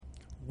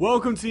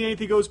Welcome to the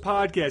Anything Goes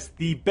podcast,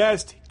 the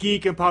best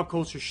geek and pop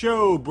culture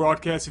show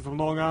broadcasting from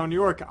Long Island, New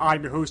York.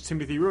 I'm your host,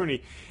 Timothy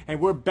Rooney, and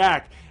we're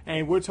back,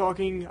 and we're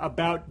talking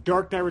about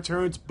Dark Knight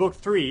Returns Book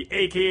 3,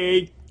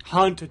 a.k.a.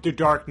 Hunt the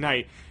Dark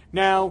Knight.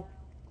 Now,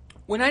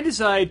 when I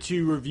decided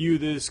to review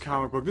this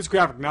comic book, this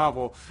graphic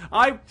novel,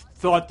 I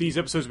thought these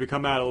episodes would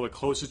come out a little bit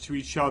closer to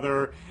each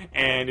other,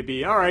 and it'd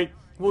be, alright,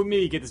 we'll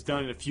maybe get this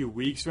done in a few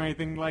weeks or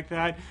anything like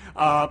that.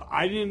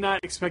 I did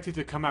not expect it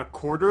to come out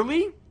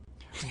quarterly.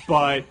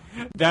 But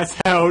that's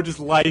how just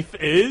life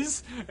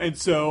is, and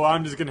so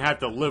I'm just gonna have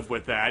to live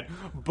with that.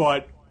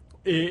 But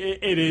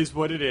it is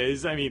what it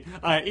is. I mean,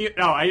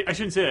 I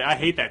shouldn't say that. I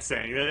hate that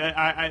saying.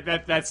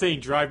 That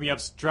saying drives me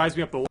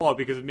up the wall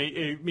because it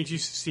makes you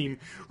seem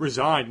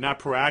resigned, not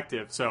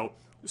proactive. So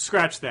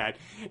scratch that.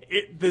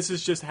 This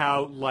is just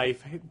how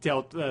life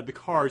dealt the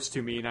cards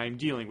to me, and I'm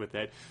dealing with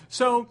it.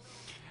 So,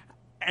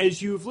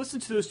 as you've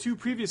listened to those two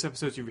previous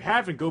episodes, if you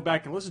haven't, go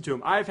back and listen to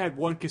them. I've had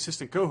one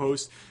consistent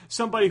co-host,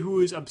 somebody who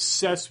is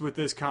obsessed with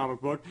this comic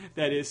book.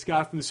 That is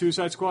Scott from the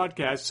Suicide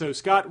Squadcast. So,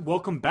 Scott,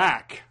 welcome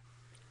back.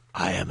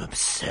 I am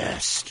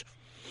obsessed.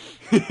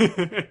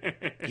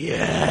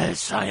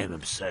 Yes, I am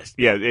obsessed.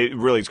 Yeah, it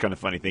really is kind of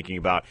funny thinking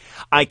about.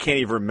 I can't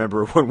even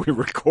remember when we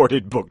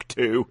recorded book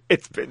 2.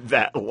 It's been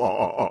that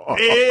long.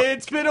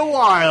 It's been a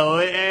while,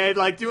 and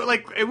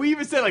and we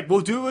even said we'll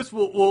do this.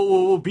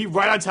 We'll be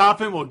right on top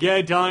of it. We'll get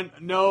it done.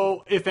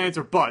 No ifs, ands,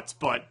 or buts.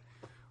 But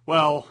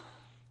well,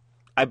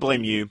 I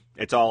blame you.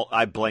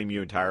 I blame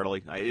you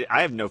entirely.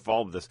 I have no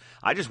fault with this.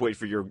 I just wait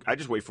for you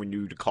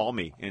to call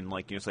me and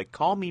it's like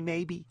call me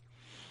maybe.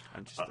 I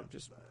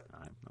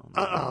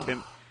don't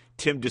know.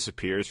 Tim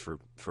disappears for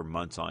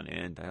months on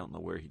end. I don't know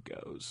where he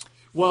goes.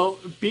 Well,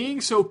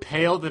 being so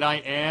pale that I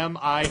am,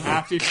 I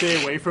have to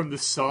stay away from the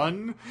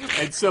sun,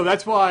 and so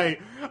that's why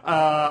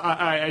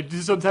I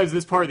sometimes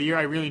this part of the year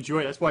I really enjoy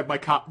it. That's why my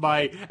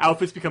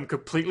outfits become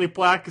completely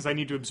black because I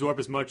need to absorb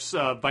as much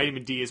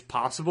vitamin D as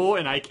possible,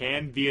 and I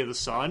can via the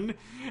sun.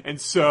 And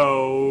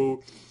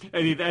so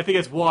I think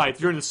that's why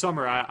during the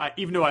summer, I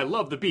even though I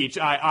love the beach,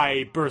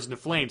 I burst into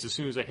flames as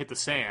soon as I hit the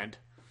sand.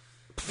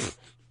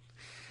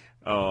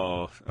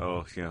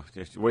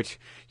 Which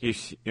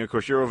of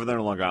course you're over there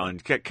in Long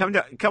Island. Come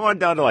on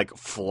down to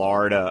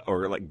Florida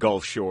or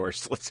Gulf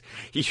Shores. We'll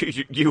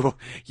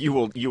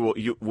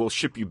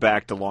ship you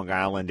back to Long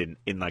Island in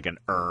an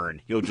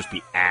urn. You'll just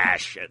be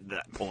ash at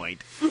that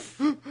point.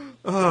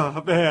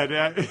 Oh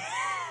man.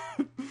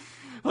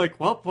 We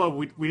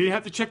didn't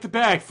have to check the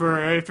bag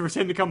for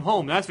him to come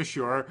home, that's for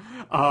sure.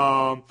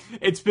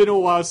 It's been a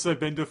while since I've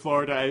been to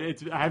Florida.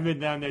 I haven't been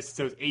down there since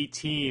I was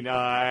 18.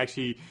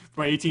 Actually,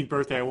 for my 18th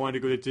birthday, I wanted to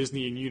go to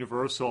Disney and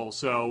Universal.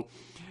 So,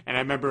 and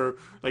I remember,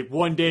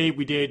 one day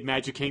we did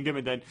Magic Kingdom,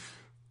 and then,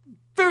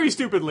 very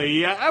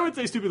stupidly, I would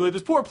say stupidly,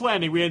 just poor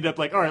planning, we ended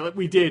up all right,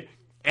 we did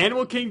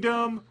Animal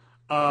Kingdom,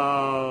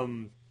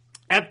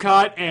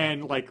 Epcot,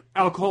 and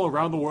Alcohol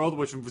Around the World,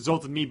 which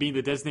resulted in me being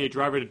the designated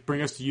driver to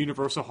bring us to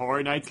Universal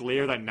Horror Nights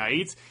later that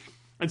night.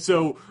 And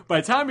so by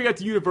the time we got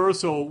to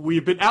Universal,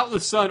 we've been out in the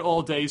sun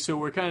all day, so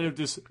we're kind of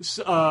just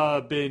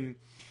been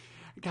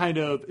kind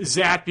of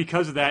zapped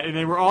because of that. And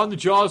then we're on the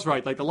Jaws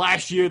ride, the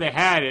last year they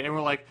had it, and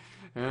we're like,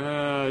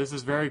 this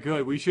is very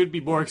good. We should be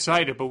more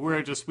excited, but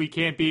we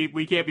can't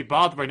be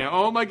bothered right now.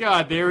 Oh my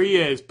God, there he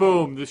is!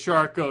 Boom, the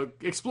shark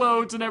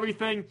explodes and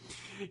everything.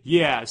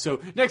 Yeah,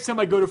 so next time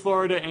I go to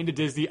Florida and to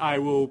Disney, I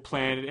will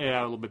plan it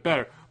out a little bit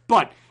better.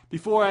 But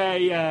before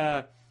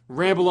I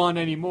ramble on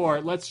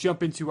anymore, let's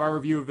jump into our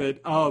review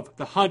of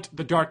The Hunt,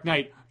 The Dark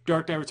Knight,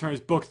 Dark Knight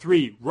Returns Book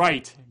 3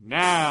 right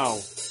now.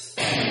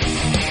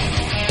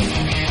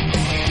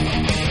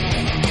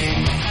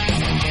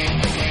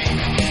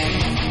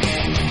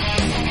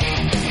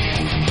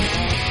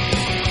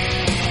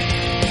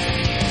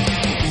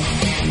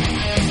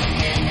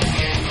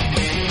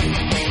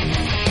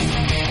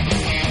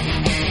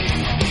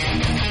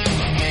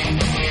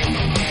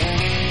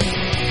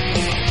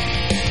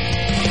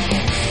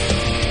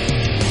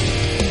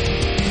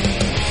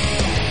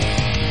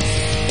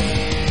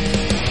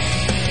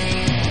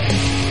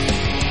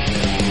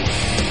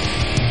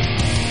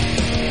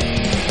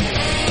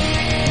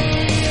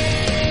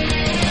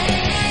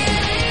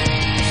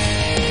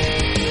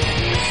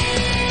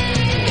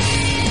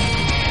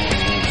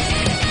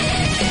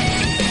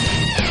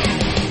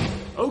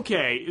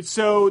 Okay,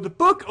 so the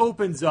book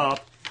opens up,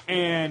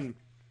 and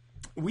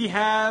we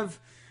have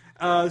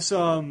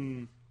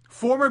some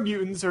former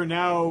mutants are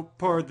now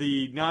part of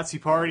the Nazi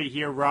party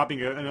here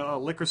robbing a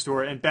liquor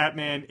store, and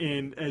Batman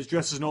is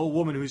dressed as an old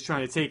woman who's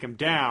trying to take him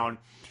down.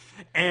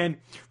 And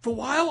for a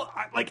while,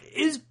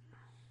 is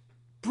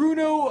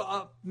Bruno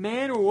a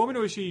man or a woman,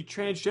 or is she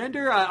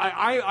transgender?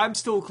 I'm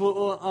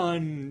still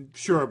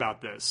unsure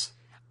about this.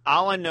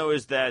 All I know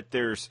is that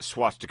there's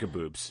swastika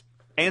boobs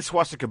and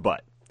swastika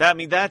butt.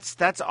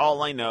 That's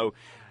all I know.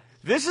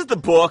 This is the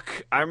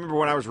book. I remember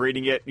when I was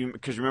reading it,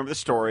 because remember the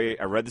story.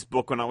 I read this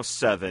book when I was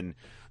 7.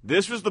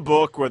 This was the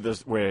book where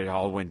it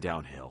all went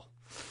downhill.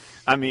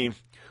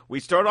 We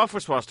start off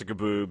with swastika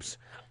boobs.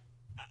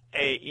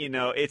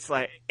 it's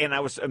like, and I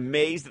was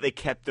amazed that they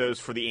kept those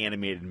for the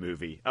animated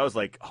movie. I was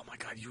like, oh my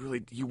god,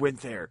 you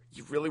went there.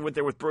 You really went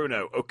there with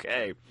Bruno.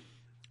 Okay.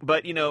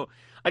 But,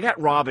 I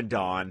got Rob and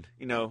Don.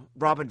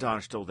 Rob and Don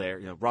are still there.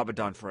 Rob and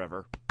Don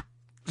forever.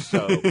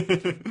 So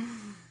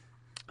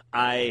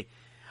I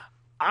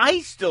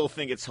still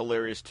think it's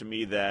hilarious to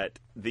me that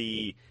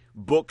the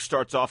book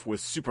starts off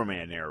with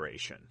Superman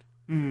narration.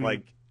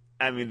 Like,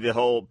 the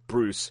whole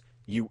Bruce,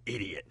 you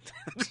idiot.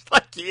 Just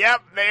like,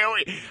 yep,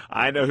 Naomi.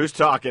 I know who's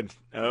talking.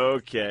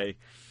 Okay.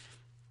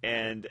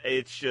 And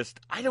it's just,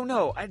 I don't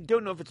know. I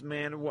don't know if it's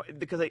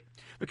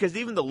because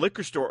even the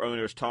liquor store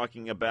owner is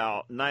talking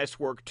about nice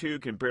work too,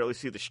 can barely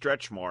see the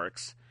stretch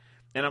marks.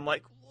 And I'm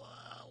like,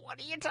 what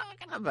are you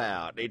talking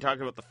about? Are you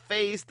talking about the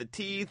face, the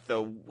teeth,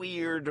 the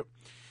weird,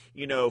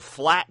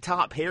 flat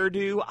top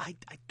hairdo? I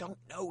don't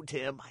know,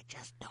 Tim. I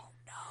just don't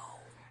know.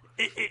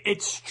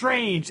 It's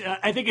strange.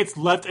 I think it's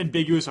left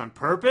ambiguous on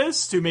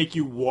purpose to make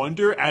you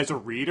wonder as a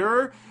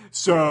reader.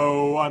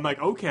 So I'm like,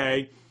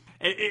 okay.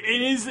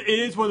 It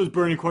is one of those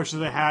burning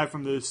questions I have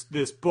from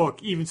this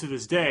book, even to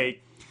this day.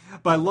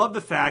 But I love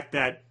the fact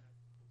that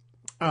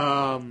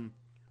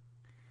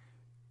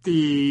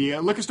the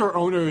liquor store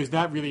owner is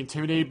not really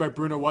intimidated by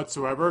Bruno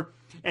whatsoever,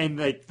 and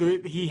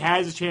he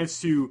has a chance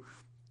to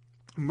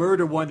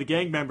murder one of the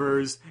gang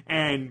members,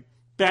 and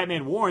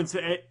Batman warns,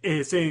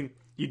 saying,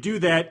 "You do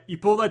that, you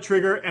pull that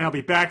trigger, and I'll be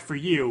back for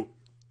you,"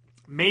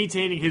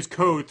 maintaining his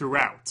code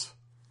throughout.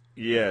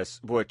 Yes,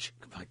 which,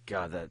 my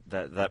God,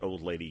 that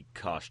old lady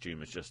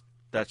costume is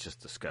that's just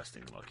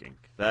disgusting looking.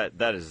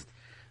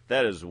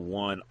 That is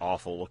one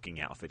awful looking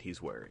outfit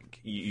he's wearing.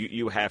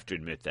 You have to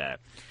admit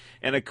that.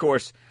 And of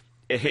course,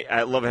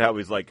 I love it how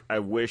he's like, I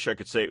wish I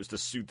could say it was the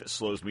suit that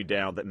slows me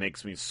down, that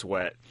makes me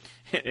sweat.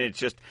 And it's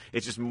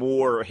just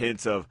more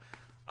hints of,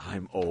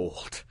 I'm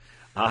old.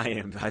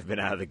 I've been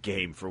out of the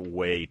game for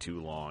way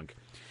too long.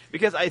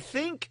 Because I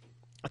think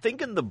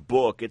in the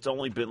book it's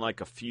only been like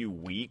a few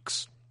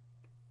weeks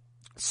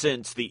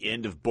since the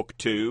end of book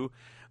 2,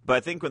 but I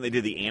think when they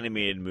did the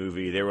animated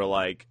movie, they were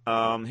like,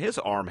 his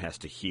arm has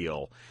to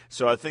heal.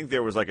 So I think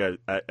there was like a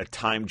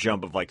time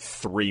jump of like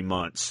 3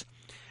 months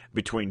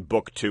between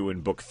book 2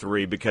 and book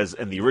 3, because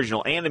in the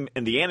original in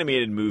the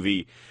animated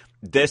movie,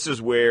 this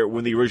is where,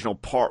 when the original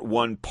part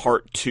 1,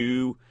 part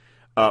 2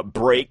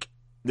 break,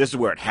 this is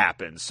where it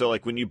happens. So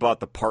like when you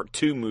bought the part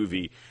 2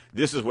 movie,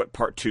 this is what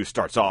part 2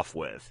 starts off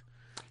with.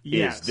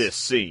 Yes. Is this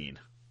scene.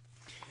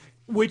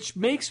 Which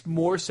makes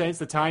more sense,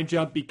 the time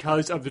jump,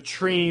 because of the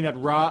training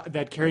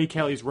that Carrie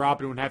Kelly's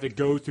Robin would have to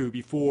go through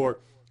before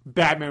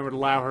Batman would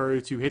allow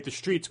her to hit the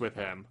streets with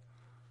him.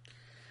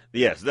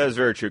 Yes, that is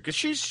very true. Because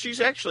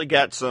she's actually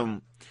got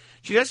some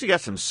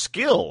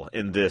skill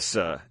in this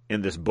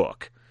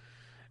book.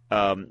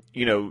 By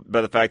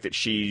the fact that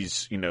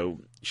she's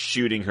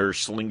shooting her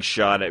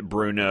slingshot at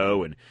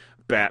Bruno, and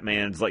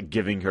Batman's like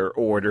giving her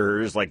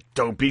orders like,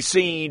 don't be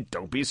seen.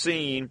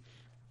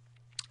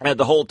 And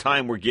the whole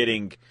time we're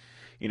getting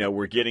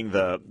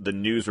the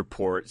news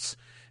reports,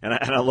 and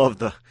I love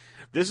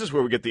this is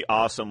where we get the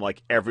awesome,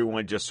 like,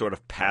 everyone just sort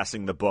of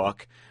passing the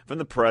buck from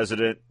the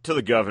president to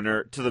the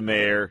governor to the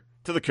mayor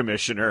to the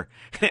commissioner,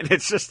 and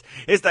it's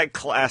that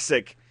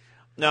classic,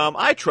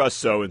 I trust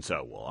so and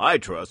so. Well, I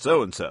trust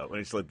so and so, and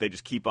it's like they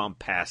just keep on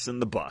passing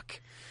the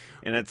buck,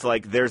 and it's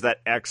like there's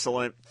that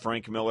excellent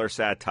Frank Miller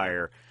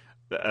satire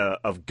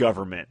of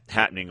government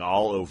happening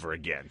all over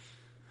again.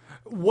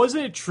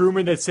 Wasn't it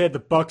Truman that said the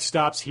buck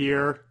stops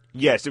here?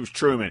 Yes, it was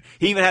Truman.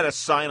 He even had a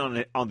sign on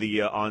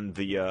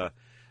the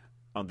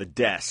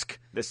desk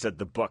that said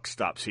the buck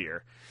stops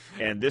here.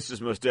 And this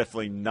is most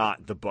definitely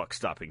not the buck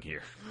stopping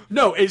here.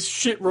 No, it's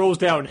shit rolls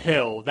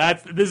downhill.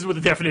 This is what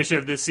the definition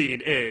of this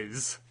scene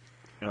is.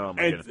 Oh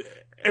my goodness.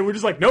 And we're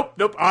just like, nope.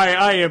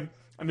 I'm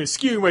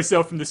skewing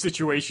myself from the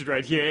situation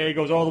right here. And it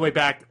goes all the way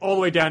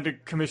down to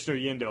Commissioner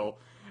Yindel.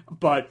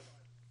 But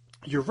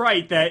you're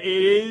right that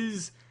it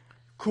is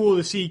cool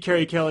to see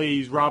Carrie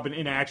Kelly's Robin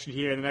in action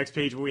here. In the next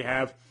page, we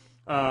have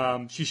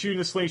she's shooting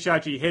the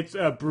slingshot. She hits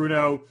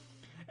Bruno,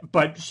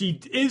 but she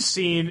is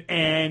seen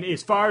and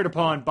is fired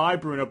upon by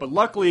Bruno. But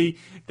luckily,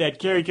 that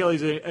Carrie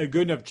Kelly's a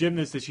good enough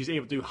gymnast that she's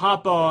able to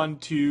hop on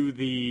to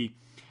the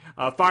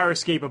fire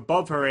escape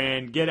above her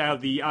and get out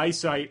of the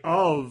eyesight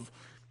of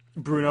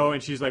Bruno.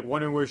 And she's like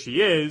wondering where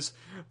she is.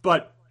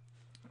 But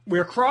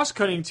we're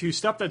cross-cutting to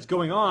stuff that's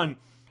going on,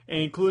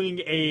 including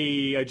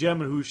a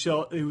gentleman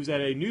who's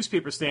at a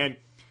newspaper stand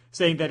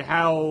saying that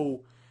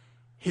how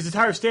his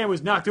entire stand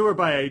was knocked over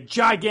by a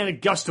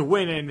gigantic gust of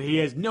wind, and he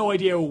has no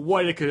idea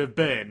what it could have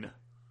been.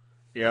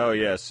 Oh,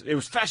 yes. It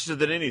was faster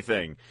than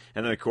anything.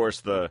 And then, of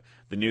course, the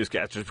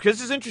newscasters.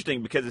 Because it's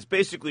interesting, because it's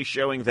basically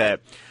showing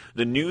that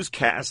the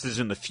newscast is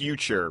in the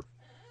future,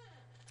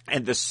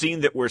 and the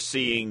scene that we're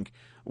seeing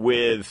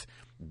with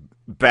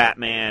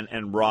Batman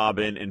and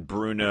Robin and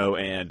Bruno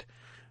and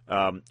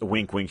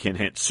wink, wink, hint,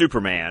 hint,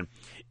 Superman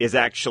is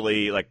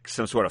actually like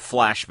some sort of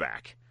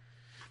flashback.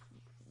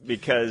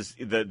 Because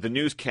the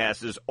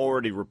newscast is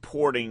already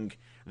reporting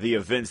the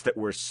events that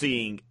we're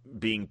seeing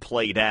being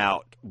played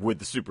out with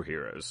the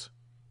superheroes.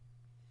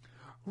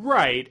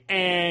 Right,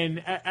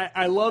 and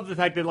I love the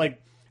fact that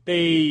like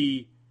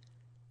that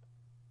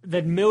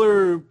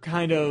Miller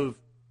kind of,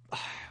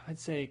 I'd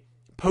say,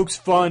 pokes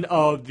fun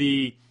of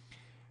the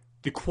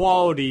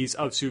qualities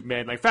of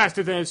Superman, like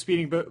faster than a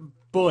speeding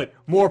bullet,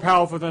 more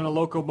powerful than a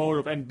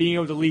locomotive, and being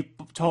able to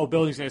leap tall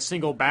buildings in a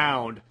single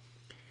bound.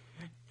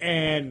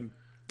 And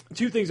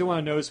two things I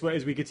want to notice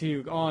as we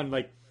continue on,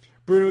 like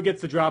Bruno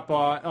gets the drop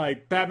on,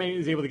 like Batman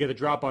is able to get the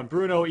drop on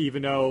Bruno,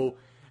 even though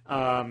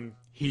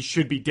he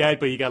should be dead,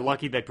 but he got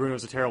lucky that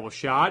Bruno's a terrible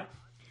shot.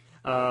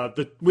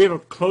 We have a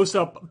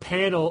close-up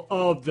panel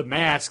of the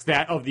mask,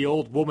 that of the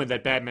old woman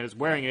that Batman is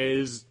wearing.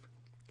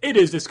 It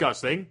is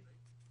disgusting.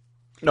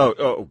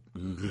 No,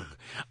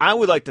 I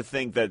would like to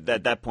think that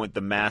at that point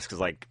the mask is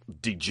like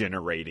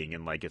degenerating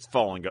and like it's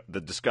falling.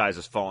 The disguise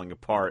is falling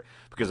apart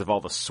because of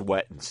all the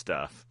sweat and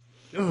stuff.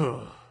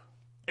 Ugh,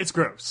 it's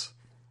gross.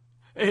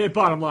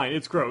 Bottom line,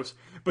 it's gross.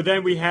 But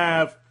then we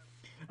have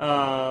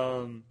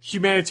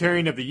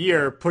Humanitarian of the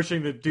Year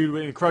pushing the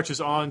dude in crutches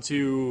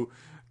onto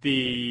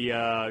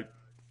the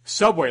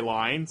subway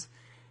lines,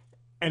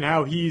 and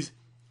how he's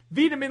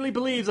vehemently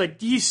believes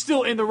like he's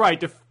still in the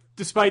right,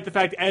 despite the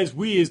fact as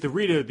we as the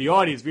reader, the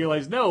audience,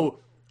 realize no,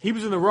 he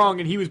was in the wrong,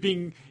 and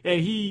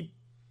he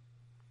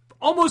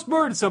almost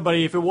murdered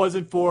somebody if it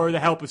wasn't for the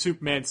help of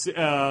Superman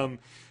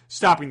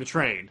stopping the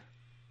train.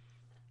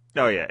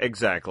 Oh yeah,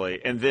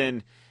 exactly. And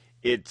then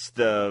it's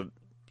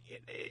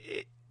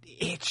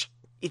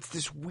it's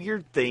this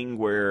weird thing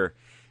where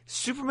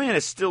Superman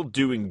is still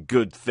doing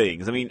good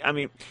things. I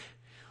mean,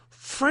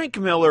 Frank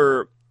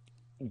Miller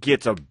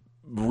gets a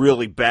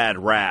really bad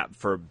rap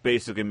for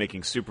basically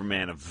making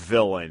Superman a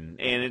villain,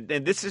 and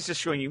this is just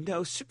showing you,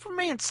 no,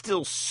 Superman's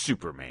still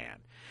Superman.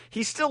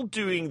 He's still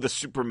doing the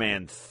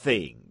Superman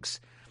things.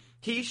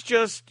 He's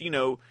just,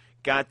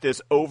 got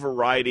this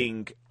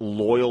overriding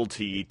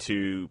loyalty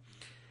to,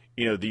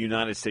 the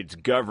United States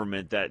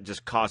government that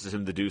just causes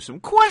him to do some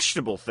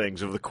questionable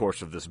things over the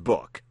course of this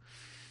book.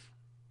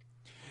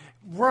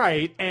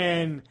 Right,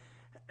 and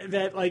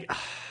that, like,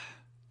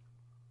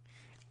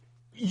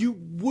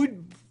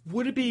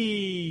 would it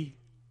be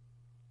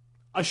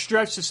a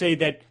stretch to say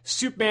that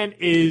Superman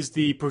is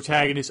the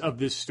protagonist of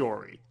this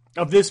story,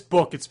 of this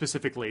book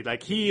specifically?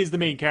 Like, he is the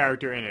main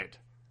character in it.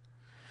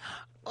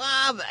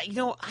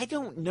 I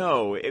don't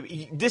know.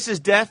 This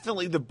is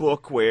definitely the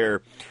book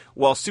where,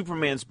 while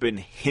Superman's been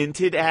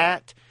hinted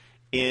at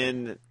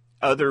in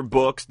other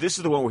books, this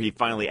is the one where he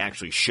finally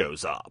actually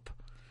shows up.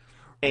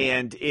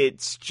 And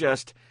it's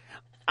just,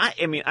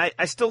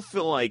 I still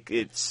feel like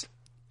it's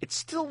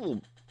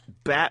still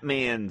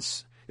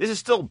Batman's, this is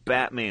still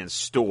Batman's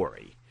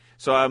story.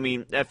 So, I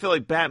feel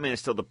like Batman is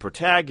still the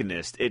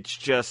protagonist. It's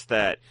just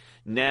that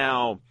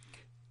now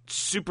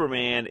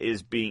Superman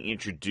is being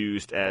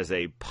introduced as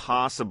a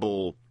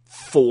possible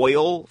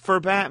foil for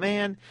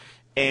Batman,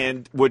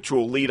 and which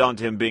will lead on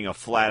to him being a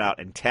flat-out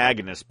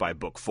antagonist by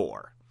book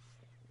 4.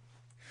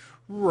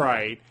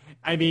 Right.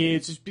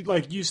 It's just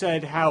like you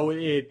said, how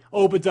it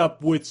opens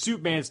up with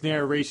Superman's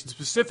narration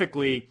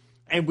specifically,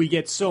 and we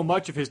get so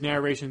much of his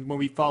narration when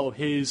we follow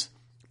his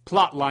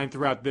plot line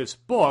throughout this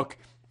book.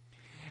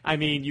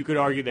 You could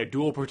argue they're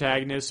dual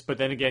protagonists, but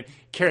then again,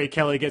 Carrie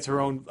Kelly gets her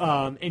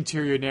own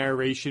interior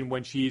narration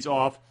when she's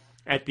off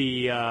at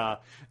the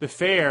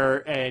fair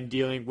and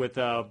dealing with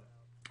I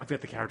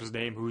forget the character's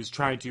name, who's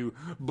trying to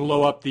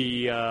blow up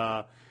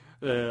the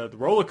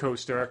roller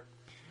coaster.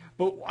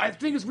 But I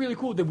think it's really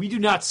cool that we do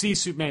not see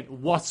Superman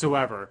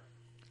whatsoever.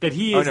 That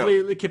he is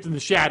literally kept in the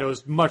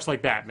shadows, much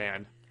like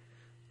Batman.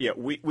 Yeah,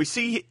 we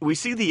see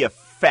the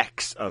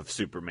effects of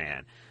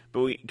Superman.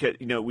 But we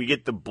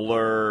get the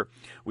blur.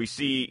 We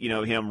see,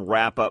 him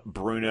wrap up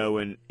Bruno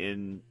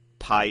in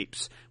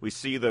pipes. We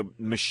see the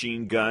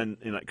machine gun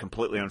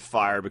completely on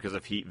fire because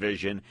of heat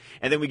vision.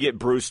 And then we get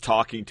Bruce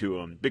talking to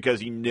him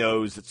because he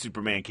knows that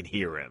Superman can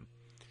hear him.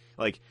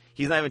 Like,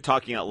 he's not even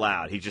talking out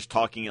loud. He's just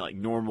talking at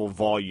normal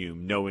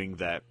volume, knowing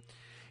that.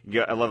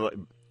 I love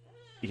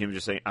him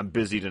just saying, "I'm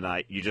busy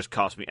tonight. You just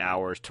cost me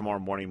hours. Tomorrow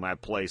morning, my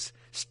place.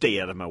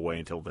 Stay out of my way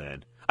until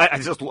then." I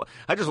just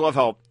love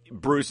how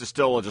Bruce is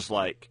still just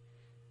like,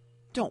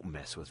 don't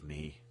mess with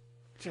me.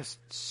 Just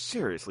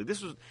seriously,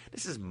 this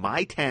is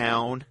my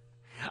town.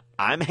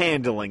 I'm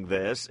handling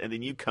this, and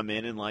then you come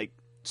in and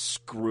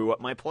screw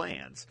up my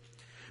plans.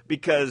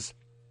 Because,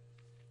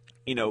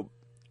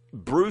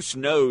 Bruce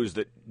knows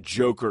that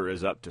Joker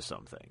is up to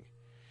something.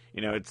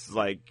 It's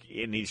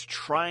and he's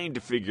trying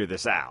to figure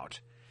this out.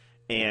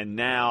 And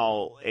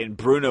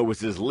Bruno was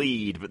his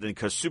lead, but then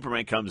because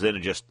Superman comes in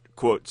and just,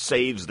 quote,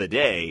 saves the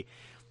day,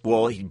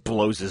 well, he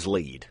blows his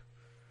lead.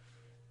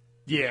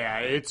 Yeah,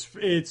 it's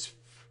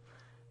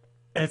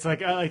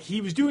like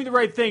he was doing the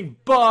right thing,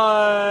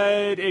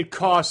 but it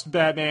cost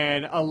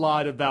Batman a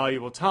lot of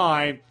valuable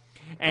time,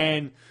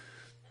 and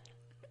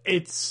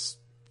it's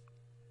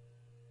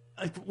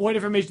what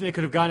information they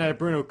could have gotten out of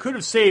Bruno could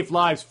have saved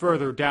lives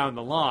further down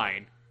the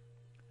line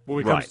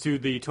when it comes to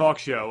the talk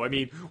show.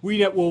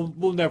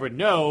 We'll never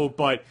know,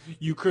 but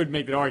you could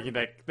make the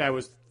argument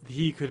that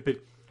he could have been.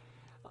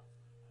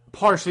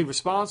 partially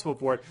responsible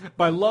for it.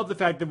 But I love the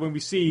fact that when we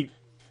see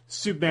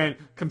Superman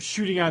come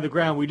shooting out of the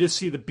ground, we just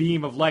see the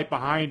beam of light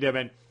behind him,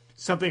 and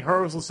something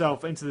hurls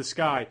itself into the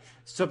sky.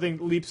 Something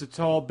leaps a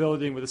tall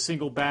building with a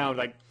single bound.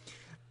 Like,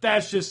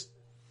 that's just...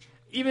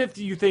 Even if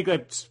you think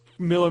that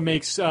Miller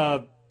makes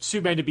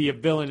Superman to be a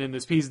villain in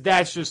this piece,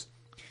 that's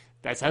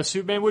how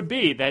Superman would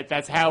be.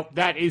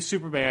 That is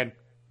Superman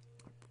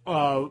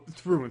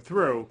through and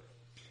through.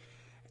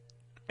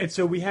 And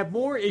so we have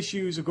more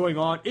issues going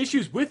on,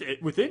 issues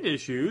within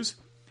issues,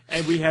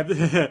 and we have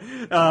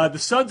the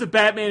Sons of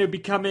Batman are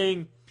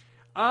becoming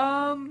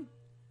a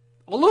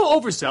little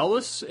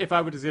overzealous, if I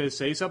was going to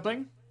say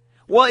something.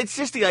 Well, it's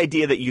just the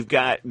idea that you've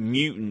got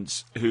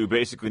mutants who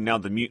basically now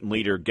the mutant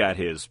leader got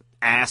his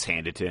ass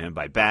handed to him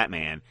by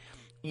Batman.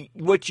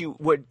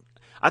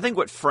 I think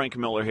what Frank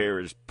Miller here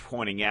is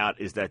pointing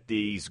out is that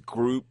these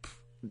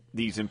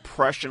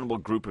impressionable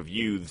group of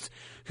youths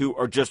who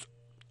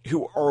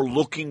are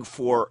looking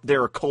for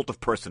their cult of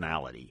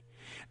personality,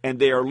 and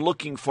they are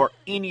looking for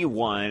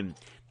anyone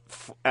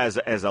as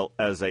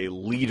a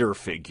leader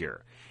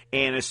figure.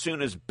 And as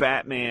soon as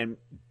Batman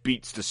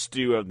beats the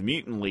stew of the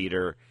mutant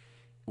leader,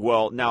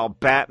 well, now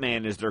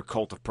Batman is their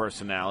cult of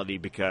personality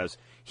because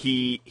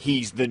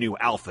he's the new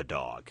alpha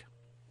dog.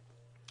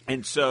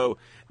 And so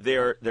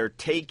they're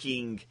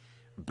taking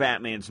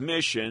Batman's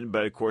mission,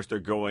 but of course they're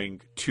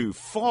going too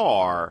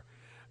far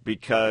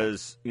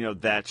because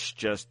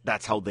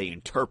that's how they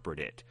interpret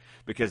it.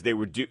 Because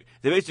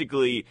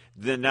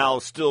they're now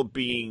still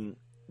being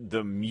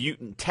the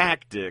mutant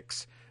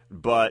tactics,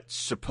 but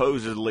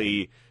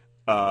supposedly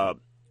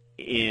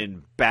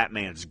in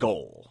Batman's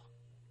goal.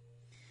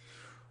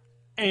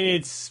 And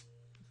it's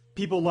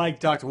people like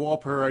Dr.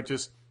 Walper are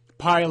just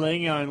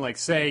piling on, like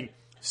saying,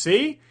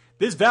 "See,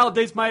 this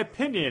validates my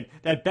opinion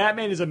that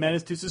Batman is a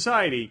menace to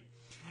society,"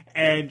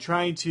 and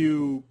trying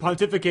to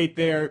pontificate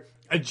their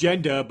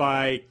agenda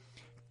by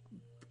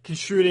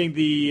construing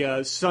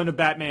the son of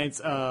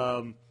Batman's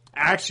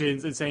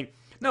actions and saying,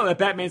 no, that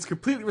Batman's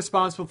completely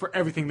responsible for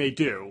everything they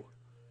do.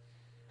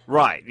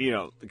 Right,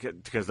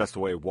 because that's the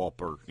way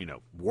Walper,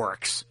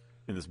 works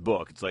in this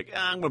book. It's like,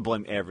 I'm going to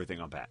blame everything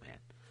on Batman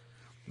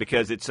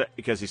because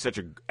he's such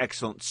an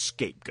excellent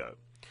scapegoat.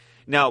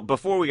 Now,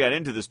 before we got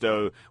into this,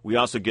 though, we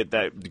also get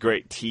the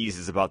great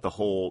teases about the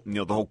whole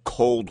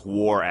Cold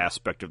War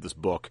aspect of this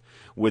book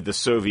with the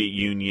Soviet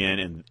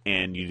Union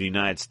and the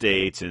United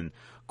States and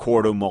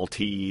Corto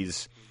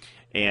Maltese,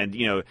 and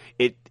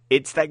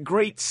it's that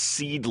great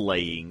seed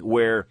laying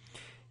where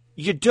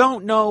you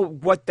don't know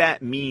what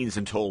that means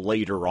until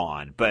later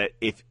on, but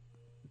if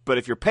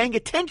you're paying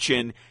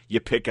attention, you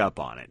pick up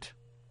on it.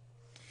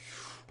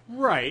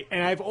 Right,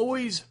 and I've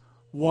always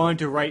wanted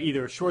to write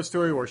either a short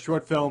story or a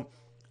short film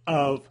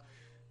of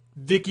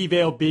Vicky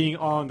Vale being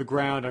on the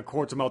ground on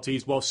Corto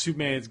Maltese while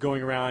Superman is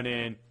going around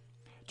and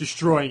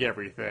destroying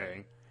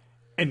everything.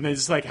 And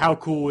it's like, how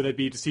cool would it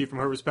be to see from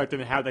her perspective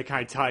and how that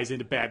kind of ties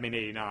into Batman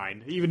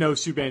 89? Even though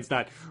Superman's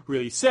not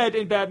really said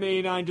in Batman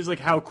 89, just like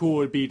how cool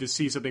would it be to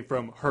see something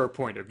from her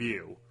point of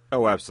view.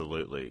 Oh,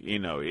 absolutely.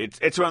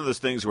 It's one of those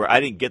things where I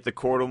didn't get the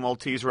Corto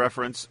Maltese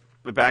reference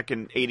back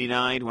in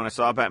 89 when I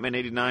saw Batman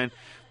 89,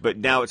 but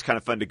now it's kind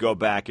of fun to go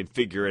back and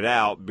figure it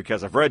out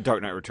because I've read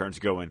Dark Knight Returns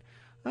going,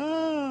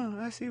 oh,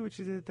 I see what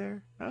you did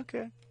there.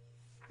 Okay.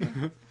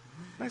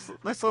 Nice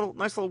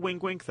little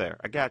wink there.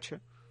 I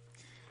gotcha.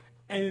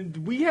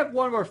 And we have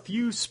one of our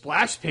few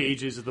splash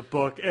pages of the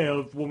book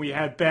of when we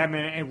have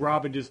Batman and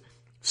Robin just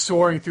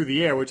soaring through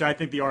the air, which I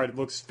think the art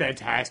looks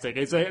fantastic.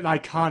 It's an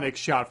iconic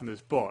shot from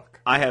this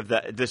book. I have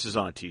that. This is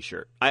on a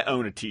T-shirt. I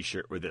own a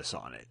T-shirt with this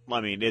on it.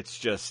 I mean, it's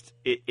just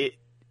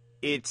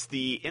it's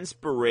the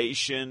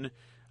inspiration.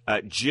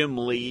 Jim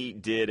Lee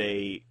did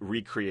a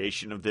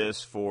recreation of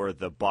this for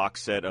the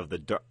box set of the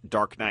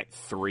Dark Knight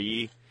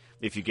 3.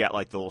 If you get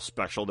like the little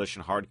special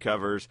edition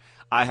hardcovers,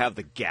 I have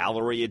the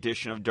gallery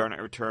edition of Dark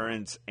Knight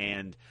Returns,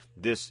 and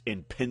this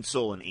in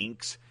pencil and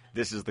inks.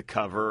 This is the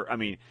cover. I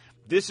mean,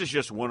 this is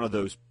just one of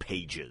those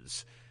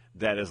pages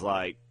that is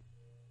like,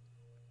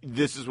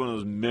 this is one of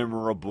those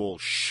memorable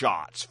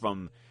shots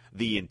from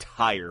the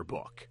entire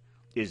book,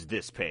 is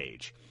this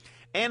page.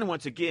 And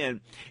once again,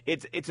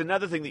 it's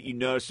another thing that you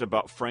notice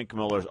about Frank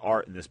Miller's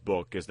art in this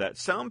book is that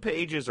some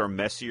pages are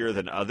messier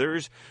than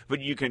others, but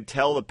you can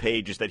tell the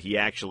pages that he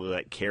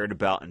actually cared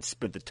about and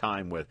spent the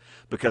time with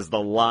because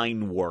the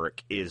line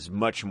work is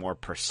much more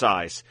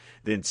precise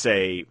than,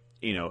 say,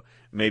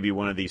 maybe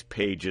one of these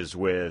pages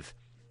with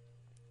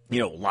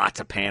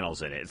lots of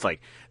panels in it. It's like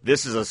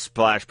this is a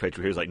splash page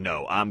where he was like,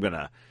 no, I'm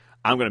gonna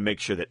make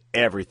sure that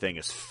everything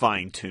is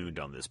fine tuned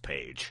on this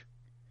page.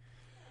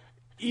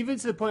 Even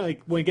to the point,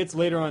 like, when it gets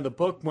later on in the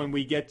book, when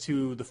we get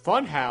to the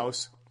Fun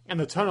House and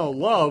the Tunnel of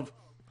Love,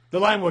 the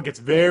line work gets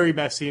very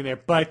messy in there.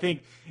 But I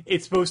think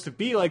it's supposed to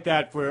be like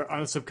that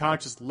on a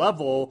subconscious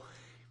level,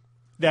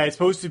 that it's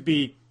supposed to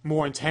be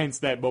more intense,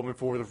 that moment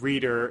for the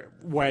reader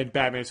when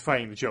Batman is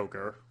fighting the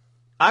Joker.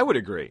 I would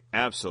agree.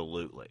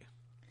 Absolutely.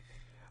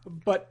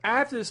 But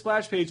after the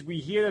splash page, we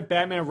hear that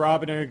Batman and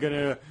Robin are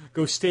gonna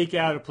go stake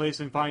out a place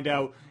and find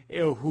out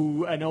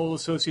who an old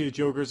associate of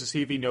Joker's to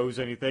see if he knows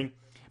anything.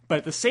 But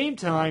at the same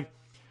time,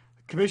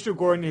 Commissioner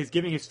Gordon is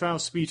giving his final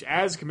speech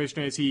as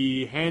commissioner as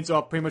he hands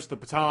off pretty much the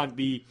baton,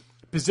 the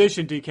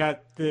position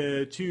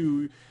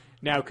to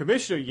now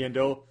Commissioner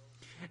Yindel,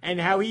 and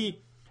how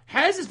he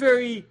has this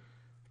very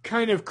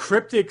kind of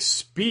cryptic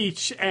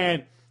speech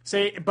and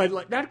say, but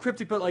like, not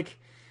cryptic, but like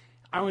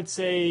I would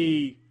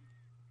say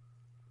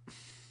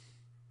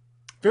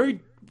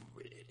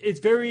it's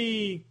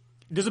very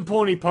doesn't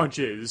pull any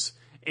punches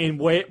in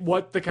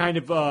what the kind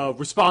of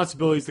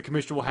responsibilities the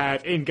commissioner will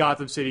have in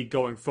Gotham City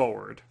going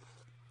forward.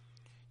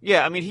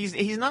 Yeah, I mean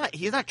he's not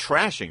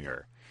trashing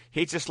her.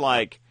 He's just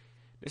like,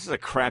 this is a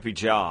crappy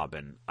job,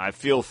 and I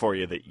feel for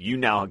you that you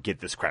now get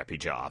this crappy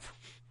job.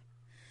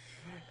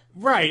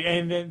 Right,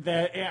 and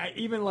then I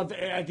even love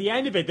at the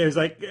end of it. There's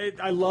like,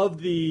 I love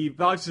the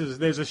boxes.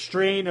 There's a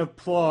strain of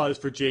applause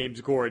for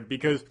James Gordon,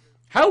 because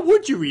how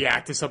would you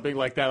react to something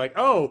like that? Like,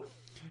 oh,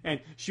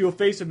 and she will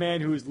face a man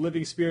who is the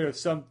living spirit of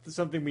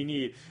something we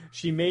need.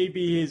 She may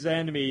be his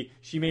enemy.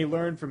 She may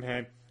learn from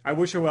him. I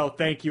wish her well.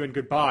 Thank you and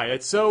goodbye.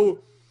 It's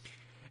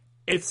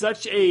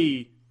such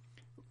a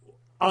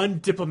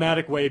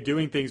undiplomatic way of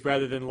doing things,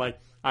 rather than like,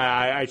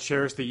 I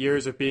cherish the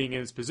years of being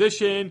in this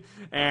position,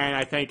 and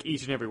I thank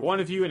each and every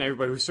one of you and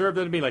everybody who served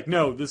under me. Like,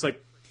 no, this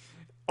like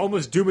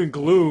almost doom and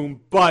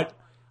gloom, but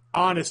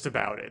honest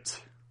about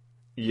it.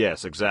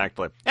 Yes,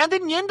 exactly. And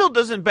then Yindel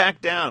doesn't back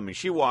down. I mean,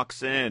 she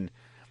walks in,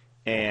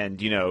 and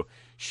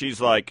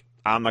she's like,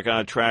 I'm not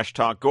going to trash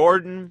talk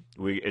Gordon.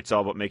 It's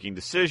all about making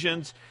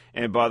decisions.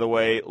 And by the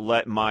way,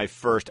 let my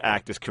first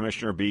act as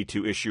commissioner be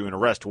to issue an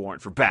arrest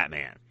warrant for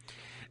Batman.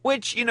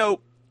 Which,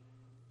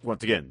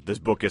 once again, this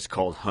book is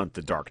called Hunt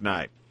the Dark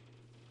Knight.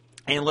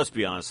 And let's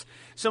be honest,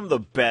 some of the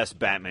best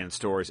Batman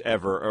stories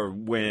ever are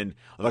when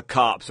the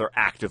cops are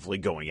actively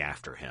going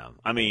after him.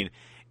 I mean,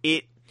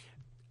 it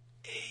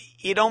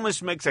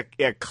almost makes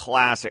a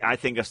classic. I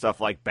think of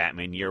stuff like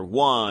Batman Year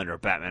One or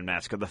Batman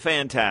Mask of the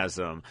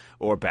Phantasm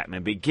or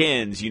Batman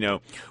Begins.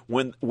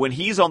 When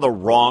he's on the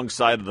wrong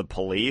side of the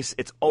police,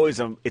 it's always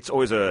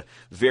a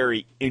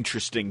very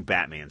interesting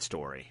Batman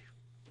story.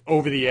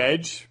 Over the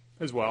Edge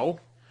as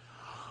well.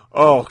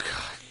 Oh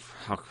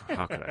God,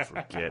 how could I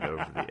forget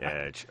Over the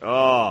Edge?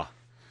 Oh.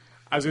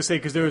 I was going to say,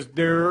 because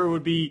there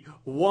would be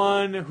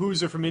one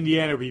Hoosier from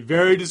Indiana who would be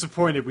very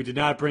disappointed if we did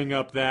not bring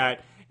up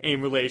that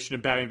in relation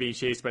to Batman being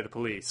chased by the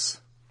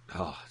police.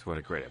 Oh, what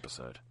a great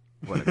episode.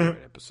 What a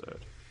great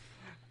episode.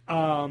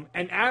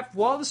 And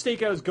while the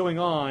stakeout is going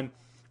on,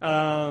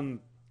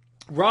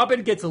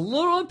 Robin gets a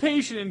little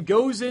impatient and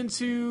goes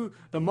into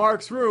the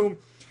Mark's room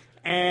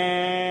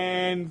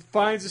and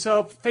finds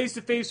herself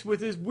face-to-face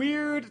with this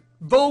weird,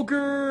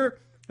 vulgar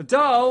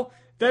doll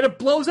that it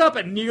blows up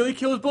and nearly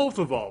kills both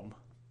of them.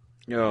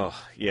 Oh,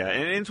 yeah.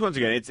 And it's, once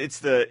again, it's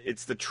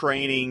the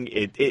training.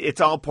 It's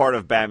all part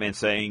of Batman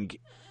saying,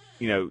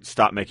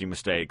 stop making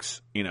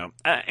mistakes,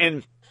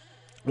 and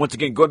once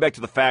again, going back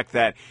to the fact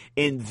that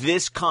in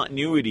this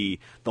continuity,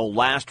 the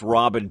last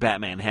Robin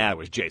Batman had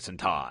was Jason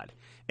Todd,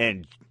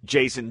 and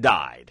Jason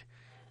died,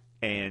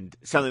 and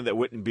something that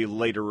wouldn't be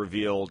later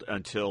revealed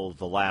until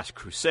The Last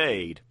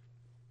Crusade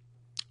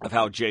of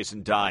how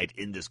Jason died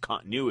in this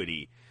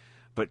continuity.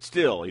 But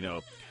still,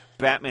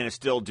 Batman is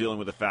still dealing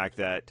with the fact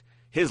that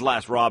his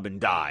last Robin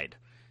died,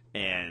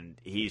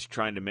 and he's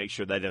trying to make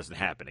sure that doesn't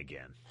happen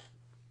again.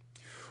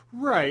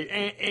 Right,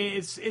 and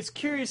it's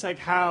curious, like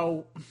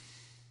how,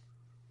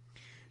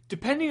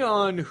 depending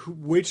on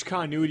which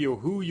continuity or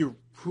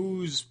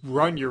whose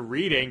run you're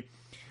reading,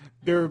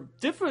 there are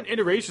different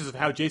iterations of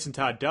how Jason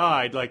Todd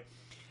died. Like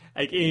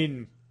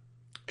in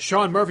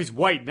Sean Murphy's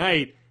White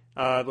Knight,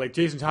 like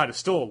Jason Todd is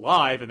still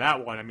alive in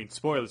that one. I mean,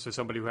 spoilers for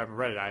somebody who haven't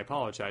read it. I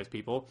apologize,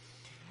 people.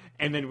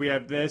 And then we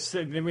have this,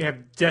 and then we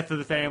have Death of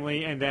the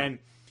Family, and then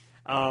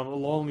A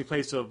Lonely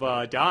Place of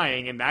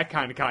Dying, and that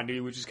kind of continuity,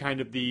 which is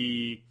kind of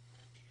the,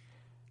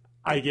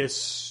 I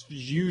guess,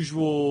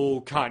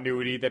 usual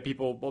continuity that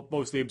people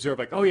mostly observe,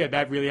 like, oh yeah,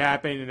 that really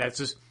happened, and that's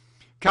just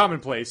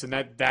commonplace, and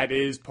that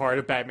is part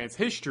of Batman's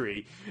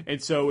history.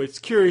 And so it's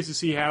curious to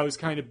see how it's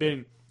kind of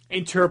been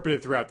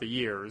interpreted throughout the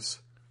years.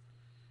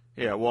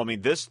 Yeah, well, I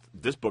mean, this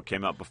book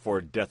came out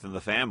before Death in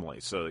the Family,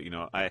 so,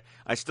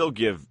 I still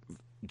give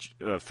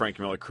Frank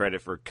Miller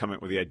credit for coming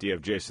up with the idea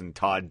of Jason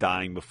Todd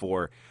dying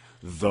before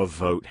the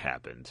vote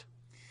happened.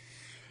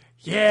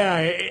 Yeah,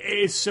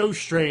 it's so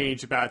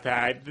strange about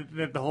that,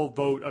 the whole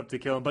vote up to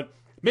kill him. But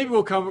maybe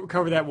we'll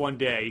cover that one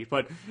day.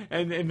 But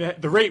and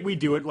the rate we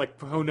do it, like,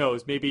 who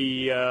knows?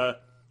 Maybe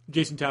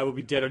Jason Todd will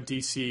be dead on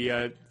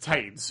DC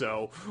Titans,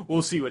 so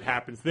we'll see what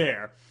happens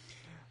there.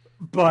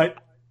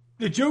 But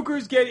the Joker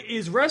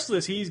is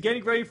restless. He's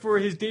getting ready for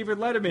his David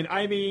Letterman.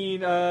 I mean,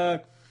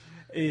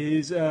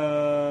 his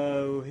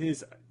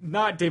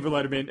not David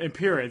Letterman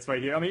appearance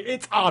right here. I mean,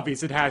 it's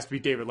obvious it has to be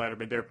David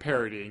Letterman they're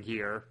parodying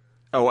here.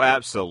 Oh,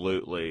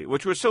 absolutely.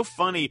 Which was so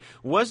funny.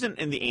 Wasn't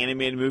in the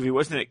animated movie,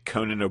 wasn't it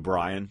Conan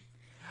O'Brien?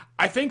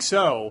 I think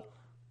so.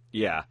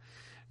 Yeah.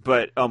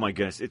 But, oh my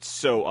goodness, it's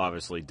so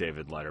obviously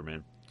David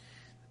Letterman.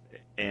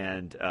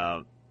 And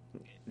I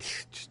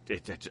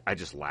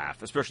just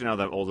laugh, especially now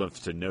that I'm old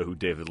enough to know who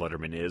David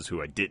Letterman is,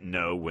 who I didn't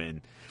know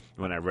when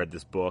I read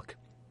this book.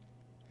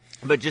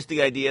 But just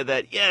the idea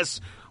that,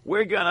 yes,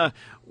 we're gonna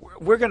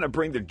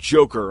bring the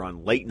Joker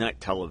on late night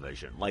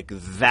television. Like,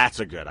 that's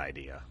a good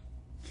idea.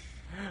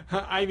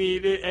 I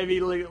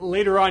mean, like,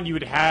 later on you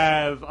would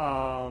have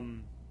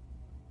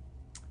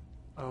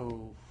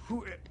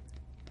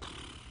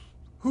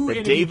who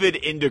David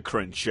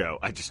Endicrin show.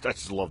 I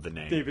just love the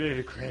name.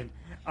 David Endicrin.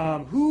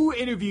 Who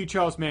interviewed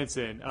Charles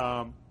Manson?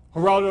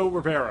 Geraldo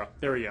Rivera.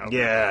 There we go.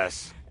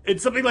 Yes.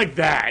 It's something like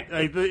that.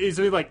 Like, it's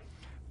something like,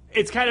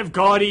 it's kind of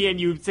gaudy,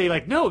 and you would say,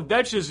 like, no,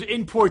 that's just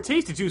in poor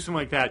taste to do something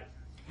like that.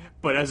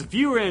 But as a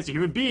viewer, as a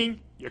human being,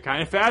 you're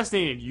kind of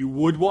fascinated. You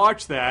would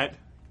watch that.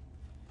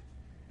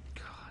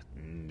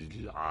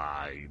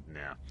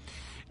 No.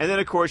 And then,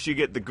 of course, you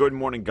get the Good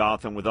Morning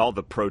Gotham with all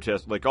the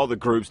protests, like all the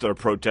groups that are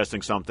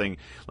protesting something.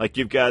 Like,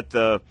 you've got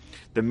the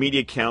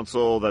media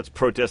council that's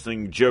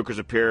protesting Joker's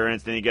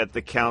appearance. Then you got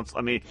the council.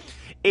 I mean,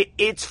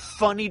 it's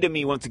funny to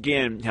me, once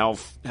again, how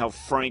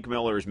Frank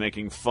Miller is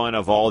making fun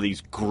of all these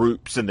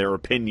groups and their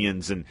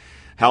opinions and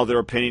how their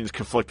opinions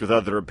conflict with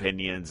other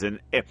opinions. And,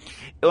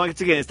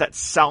 once again, it's that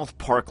South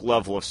Park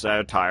level of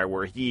satire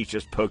where he's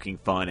just poking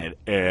fun at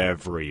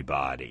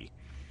everybody.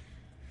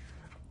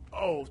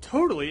 Oh,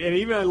 totally. And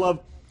even I love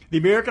the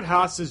American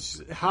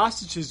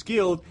Hostages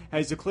Guild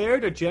has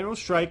declared a general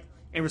strike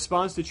in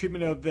response to the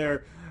treatment of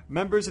their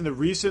members in the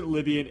recent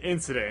Libyan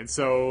incident.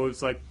 So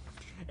it's like,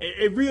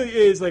 it really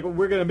is like,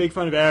 we're going to make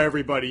fun of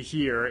everybody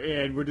here,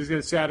 and we're just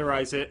going to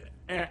satirize it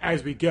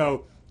as we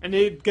go. And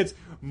it gets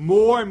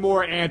more and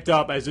more amped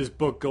up as this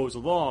book goes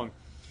along.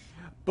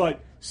 But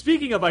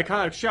speaking of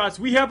iconic shots,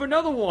 we have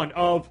another one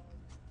of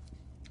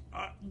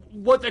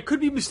what that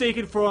could be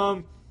mistaken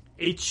from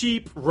a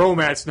cheap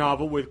romance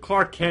novel with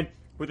Clark Kent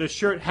with his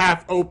shirt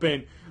half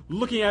open,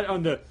 looking out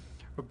on the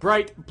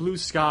bright blue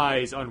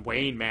skies on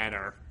Wayne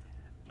Manor.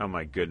 Oh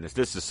my goodness,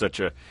 this is such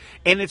a...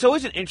 And it's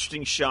always an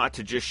interesting shot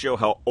to just show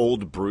how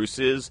old Bruce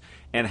is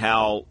and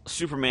how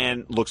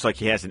Superman looks like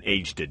he hasn't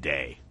aged a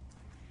day.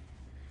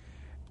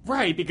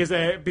 Right,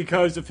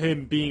 because of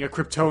him being a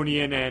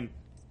Kryptonian and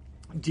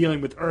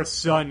dealing with Earth's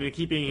sun and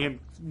keeping him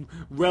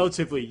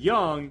relatively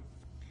young,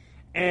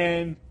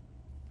 and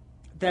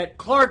that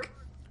Clark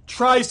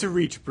tries to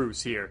reach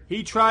Bruce here.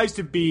 He tries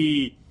to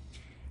be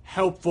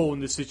helpful in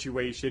the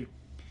situation.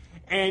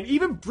 And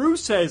even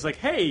Bruce says, like,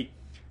 hey,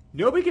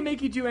 nobody can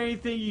make you do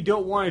anything you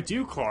don't want to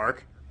do,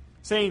 Clark.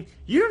 Saying,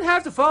 you don't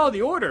have to follow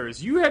the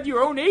orders. You have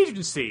your own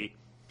agency.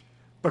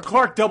 But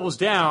Clark doubles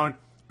down.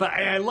 But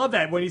I love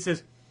that when he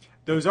says,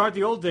 those aren't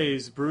the old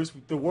days, Bruce.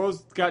 The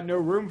world's got no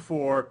room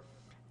for...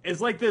 It's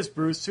like this,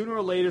 Bruce. Sooner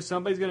or later,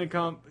 somebody's going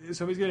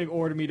to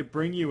order me to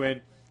bring you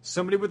in.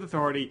 Somebody with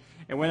authority.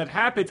 And when that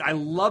happens, I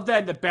love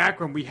that in the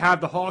background we have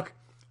the Hawk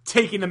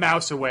taking the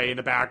mouse away in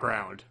the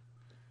background.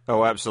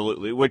 Oh,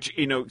 absolutely. Which,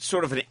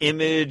 sort of an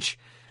image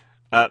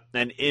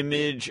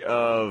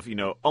of,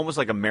 almost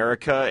like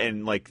America,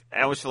 and like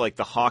I always feel like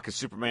the Hawk is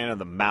Superman and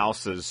the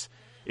mouse is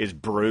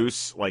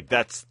Bruce. Like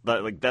that's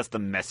the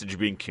message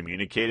being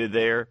communicated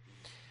there.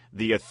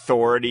 The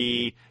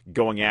authority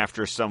going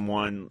after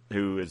someone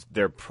who is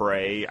their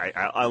prey.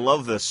 I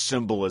love the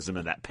symbolism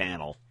in that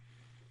panel.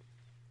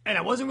 And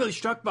I wasn't really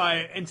struck by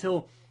it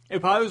until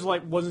it probably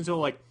wasn't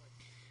until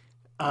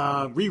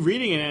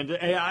rereading it,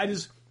 and I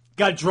just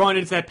got drawn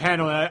into that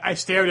panel, and I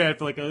stared at it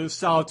for like a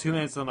solid 2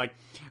 minutes, and I'm like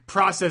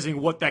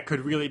processing what that could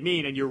really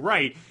mean. And you're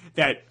right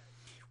that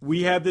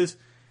we have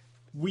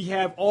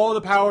all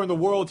the power in the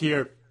world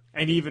here,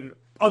 and even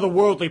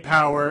otherworldly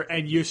power,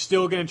 and you're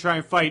still going to try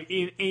and fight,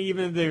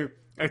 even if their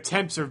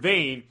attempts are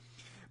vain.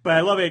 But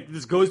I love it.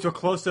 This goes to a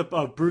close up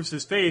of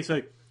Bruce's face,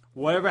 like,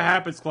 whatever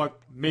happens, Clark,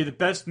 may the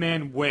best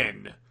man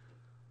win.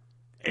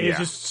 And It's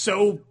just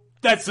so...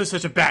 That's just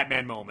such a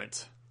Batman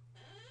moment.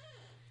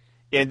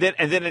 And then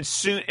it's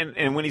soon...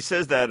 And when he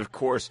says that, of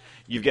course,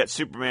 you've got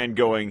Superman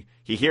going...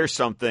 He hears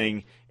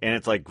something, and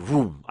it's like,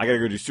 vroom, I gotta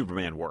go do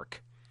Superman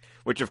work.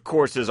 Which, of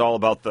course, is all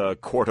about the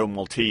Corto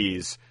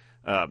Maltese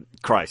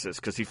crisis.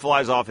 Because he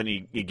flies off and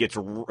he gets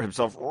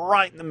himself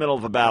right in the middle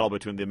of a battle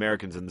between the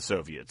Americans and the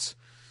Soviets.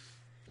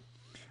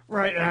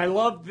 Right, and I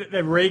love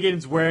that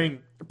Reagan's wearing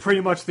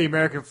pretty much the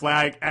American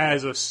flag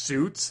as a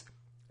suit.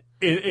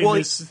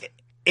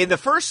 In the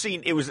first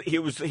scene, he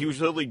was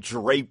literally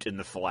draped in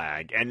the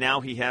flag, and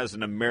now he has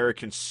an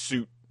American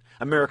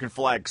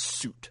flag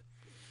suit.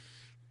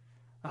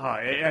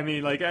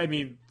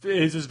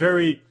 It's just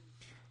very,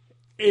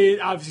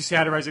 obviously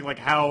satirizing like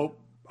how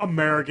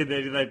American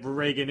that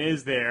Reagan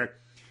is there,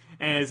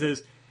 and it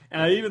says,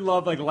 and I even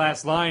love like the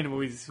last line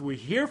when we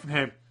hear from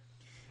him.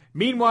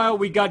 Meanwhile,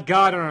 we got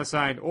God on our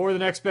side, or the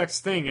next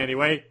best thing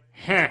anyway.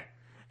 Heh.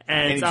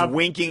 And he's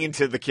winking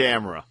into the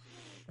camera.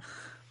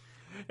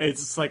 It's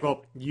just like,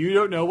 well, you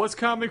don't know what's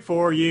coming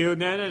for you.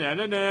 Na na na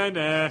na na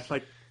na.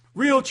 Like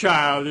real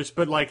childish,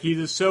 but like he's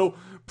just so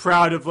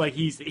proud of like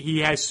he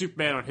has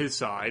Superman on his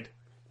side.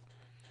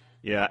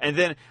 Yeah, and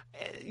then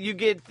you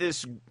get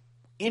this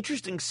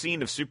interesting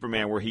scene of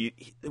Superman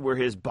where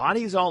his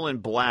body's all in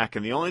black,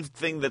 and the only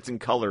thing that's in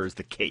color is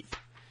the cape.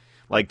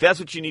 Like, that's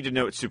what you need to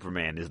know at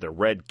Superman, is the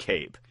red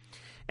cape.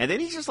 And then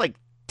he's just, like,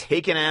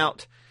 taking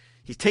out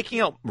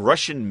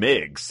Russian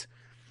MiGs.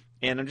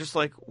 And I'm just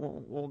like,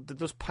 well, did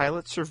those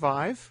pilots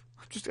survive?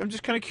 I'm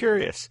just kind of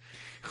curious.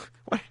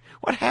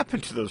 What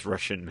happened to those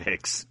Russian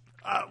MiGs?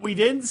 We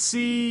didn't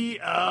see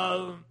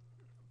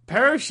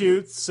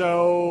parachutes,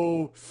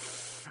 so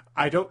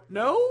I don't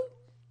know.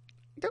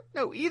 Don't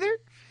know either.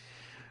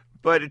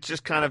 But it's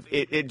just kind of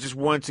it just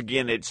once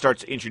again it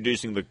starts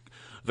introducing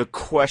the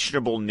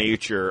questionable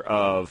nature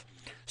of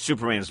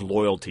Superman's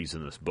loyalties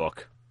in this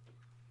book.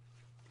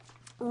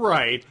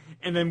 Right,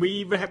 and then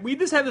we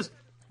just have this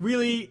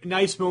really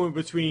nice moment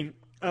between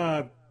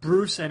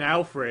Bruce and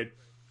Alfred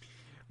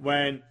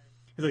when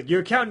he's like,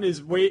 "Your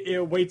accountant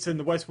waits in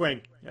the West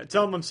Wing.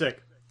 Tell him I'm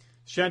sick.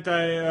 Shan't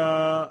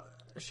have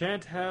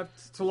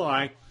to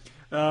lie.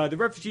 The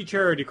refugee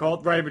charity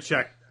called. Write him a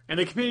check. And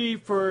the Committee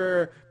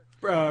for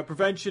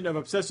Prevention of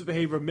Obsessive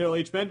Behavior of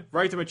Middle-Aged Men.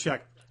 Write them a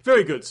check.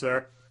 Very good,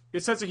 sir. Your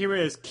sense of humor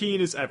is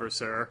keen as ever,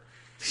 sir."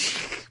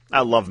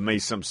 I love me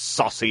some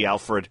saucy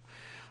Alfred.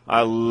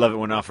 I love it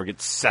when Alfred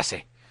gets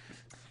sassy.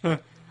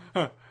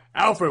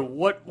 "Alfred,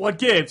 what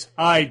gives?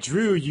 I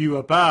drew you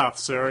a bath,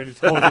 sir," and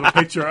he holds him a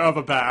picture of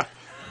a bath.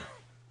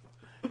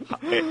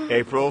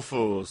 April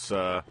Fools.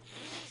 I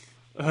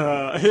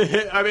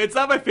mean, it's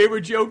not my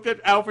favorite joke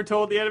that Alfred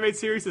told in the animated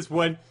series. Is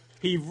when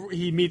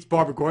he meets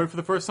Barbara Gordon for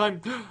the first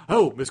time.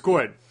 "Oh, Miss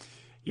Gordon.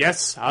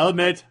 Yes, I'll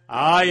admit,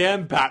 I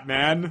am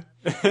Batman."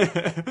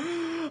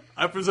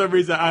 For some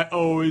reason, I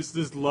always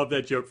just love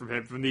that joke from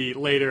him from the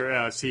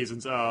later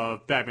seasons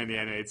of Batman the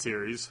Animated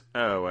Series.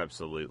 Oh,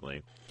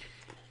 absolutely.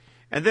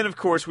 And then, of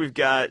course, we've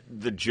got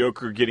the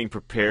Joker getting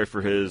prepared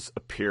for his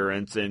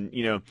appearance. And,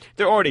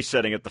 they're already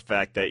setting up the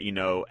fact that,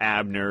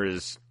 Abner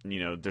is,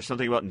 there's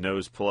something about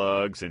nose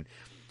plugs. And,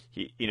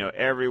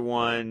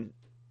 everyone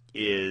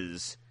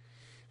is,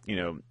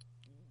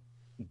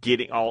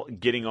 getting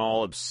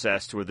all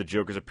obsessed with the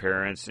Joker's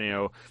appearance.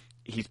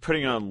 He's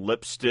putting on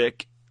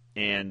lipstick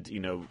and,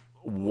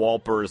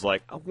 Walper is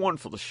like,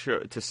 "Wonderful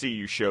to see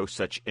you show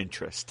such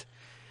interest."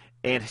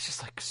 And it's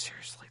just like,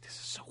 seriously, this is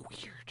so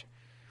weird.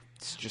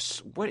 It's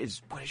just, what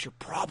is your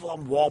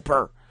problem,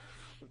 Walper?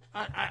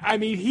 I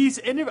mean, he's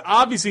in it.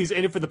 Obviously, he's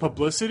in it for the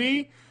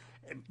publicity,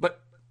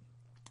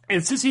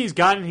 and since he's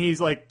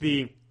like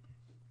the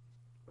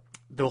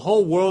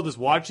whole world is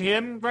watching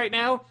him right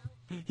now.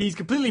 He's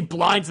completely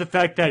blind to the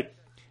fact that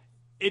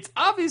it's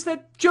obvious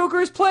that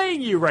Joker is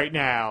playing you right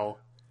now.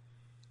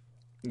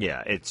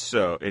 Yeah, it's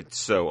so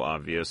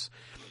obvious.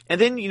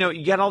 And then,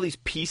 you got all these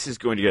pieces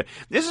going together.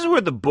 This is where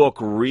the book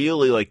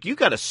really, you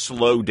got to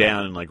slow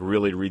down and,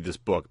 really read this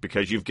book,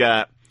 because you've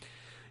got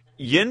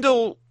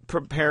Yindel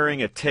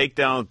preparing a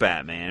takedown with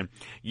Batman.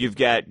 You've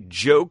got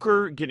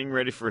Joker getting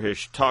ready for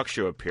his talk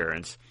show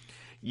appearance.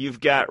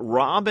 You've got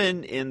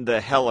Robin in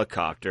the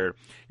helicopter.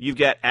 You've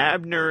got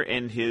Abner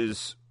and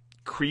his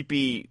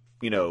creepy,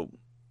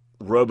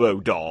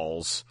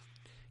 robo-dolls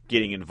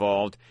getting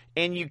involved.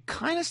 And you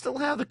kind of still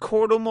have the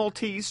Corto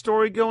Maltese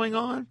story going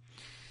on.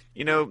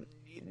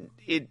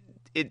 It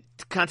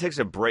kind of takes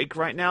a break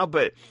right now,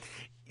 but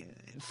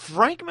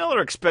Frank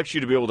Miller expects you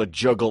to be able to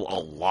juggle a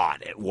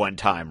lot at one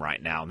time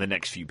right now in the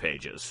next few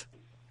pages.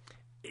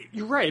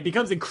 You're right. It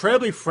becomes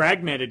incredibly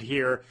fragmented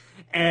here,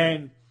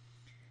 and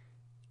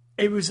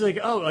it was like,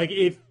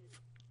 if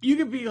you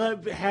could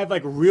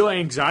have real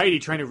anxiety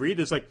trying to read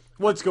this,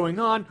 what's going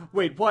on?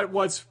 Wait,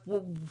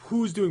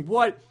 who's doing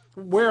what?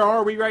 Where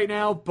are we right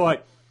now?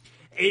 But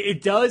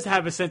it does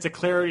have a sense of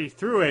clarity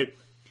through it.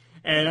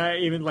 And I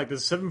even the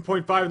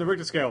 7.5 in the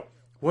Richter scale.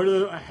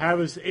 Have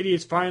his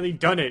idiots finally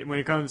done it when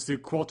it comes to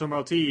Corto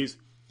Maltese?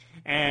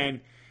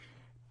 And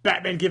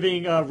Batman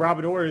giving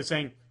Robin orders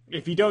saying,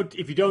 if you don't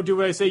do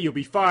what I say, you'll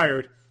be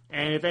fired.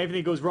 And if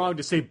anything goes wrong,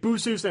 just say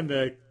boosters, and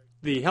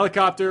the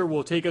helicopter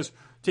will take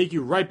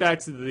you right back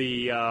to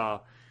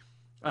the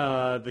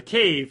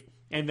cave.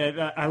 And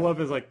then I love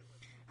it,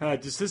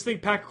 does this thing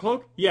pack a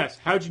cloak? Yes.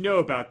 How'd you know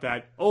about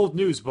that? Old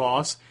news,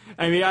 boss.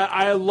 I mean,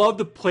 I love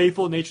the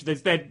playful nature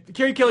that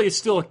Carrie Kelly is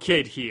still a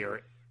kid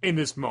here in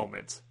this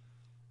moment.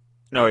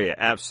 Oh, yeah,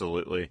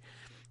 absolutely.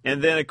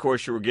 And then, of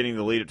course, you were getting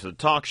the lead up to the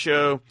talk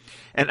show.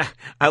 And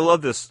I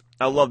love this.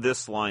 I love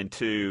this line,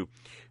 too,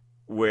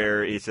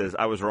 where he says,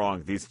 "I was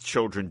wrong. These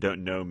children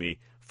don't know me.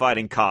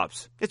 Fighting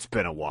cops. It's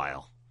been a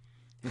while."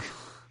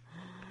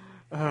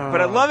 But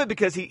I love it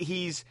because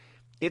it's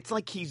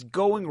like he's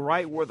going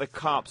right where the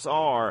cops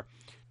are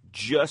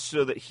just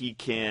so that he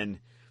can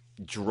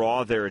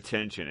draw their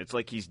attention. It's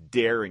like he's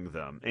daring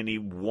them, and he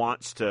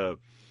wants to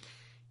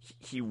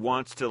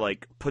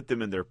put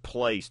them in their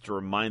place to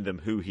remind them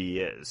who he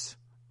is.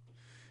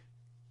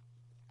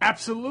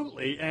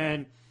 Absolutely.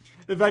 And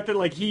the fact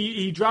that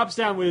he drops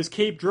down with his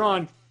cape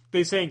drawn,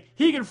 they're saying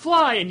he can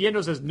fly, and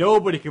Yendo says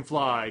nobody can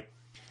fly.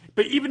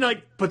 But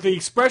but the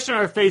expression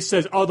on her face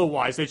says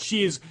otherwise, that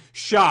she is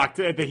shocked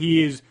that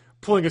he is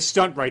pulling a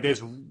stunt right there,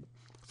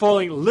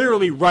 falling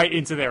literally right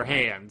into their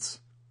hands.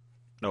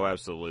 No,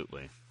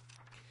 absolutely.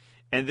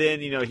 And then,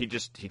 he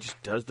just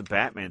does the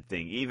Batman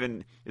thing,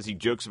 even as he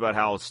jokes about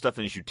how stuff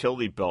in his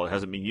utility belt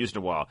hasn't been used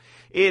in a while.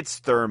 It's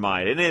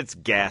thermite, and it's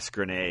gas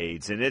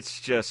grenades, and it's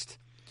just,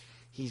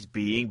 he's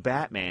being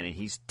Batman, and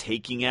he's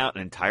taking out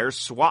an entire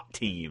SWAT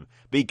team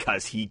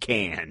because he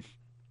can.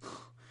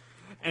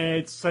 And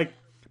it's like,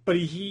 but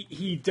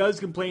he does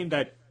complain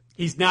that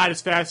he's not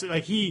as fast,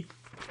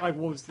 what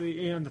was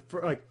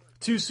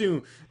too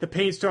soon, the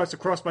pain starts to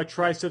cross my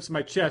triceps and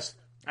my chest.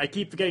 I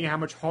keep forgetting how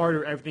much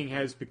harder everything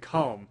has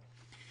become.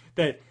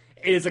 That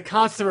it is a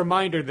constant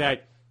reminder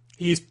that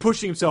he is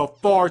pushing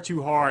himself far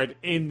too hard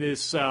in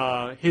this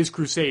his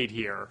crusade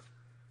here.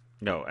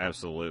 No,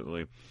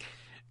 absolutely.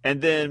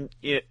 And then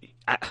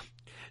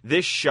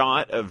this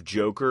shot of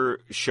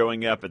Joker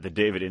showing up at the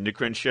David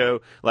Endocrine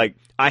show, they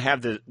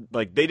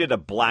did a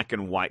black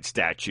and white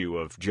statue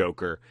of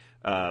Joker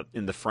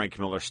in the Frank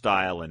Miller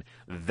style, and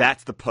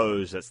that's the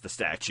pose, that's the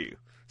statue.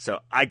 So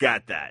I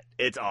got that.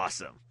 It's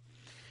awesome.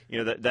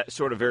 That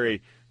sort of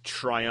very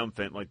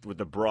triumphant, with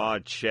the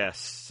broad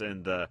chests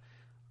and the,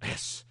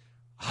 yes,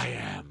 I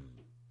am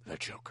the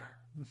Joker.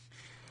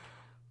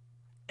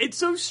 It's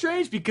so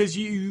strange because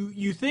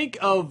you think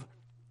of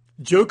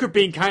Joker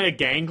being kind of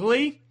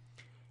gangly,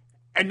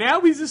 and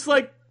now he's just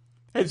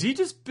has he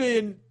just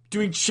been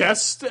doing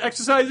chest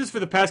exercises for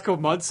the past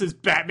couple months since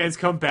Batman's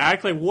come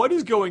back? What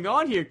is going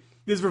on here?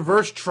 This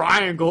reverse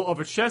triangle of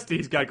a chest that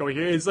he's got going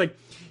here. It's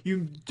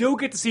you don't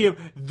get to see him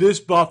this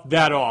buff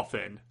that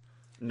often.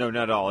 No,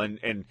 not at all.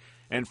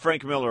 And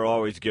Frank Miller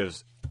always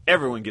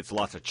everyone gets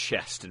lots of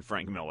chest in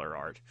Frank Miller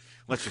art.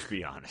 Let's just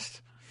be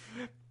honest.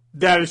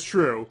 That is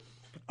true.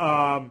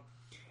 And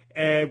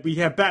we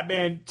have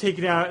Batman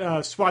taking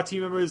out SWAT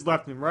team members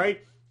left and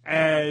right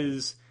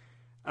as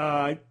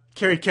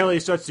Carrie Kelly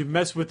starts to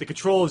mess with the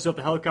controls of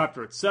the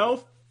helicopter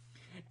itself.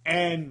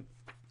 And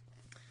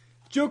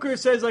Joker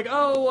says, I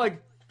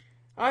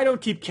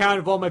don't keep count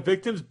of all my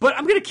victims, but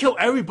I'm going to kill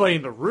everybody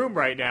in the room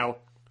right now.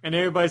 And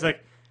everybody's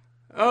like,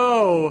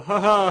 oh, ha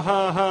ha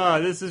ha ha,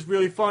 this is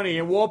really funny.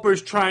 And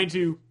Walper's trying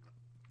to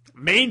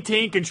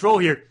maintain control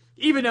here,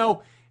 even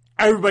though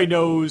everybody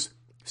knows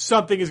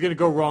something is going to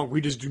go wrong.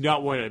 We just do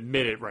not want to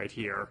admit it right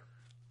here.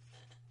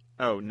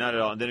 Oh, not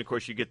at all. And then, of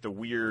course, you get the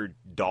weird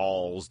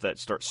dolls that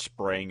start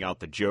spraying out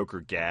the Joker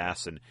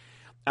gas. And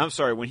I'm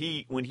sorry, when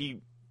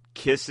he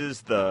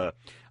kisses the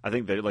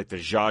Zsa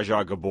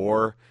Zsa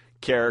Gabor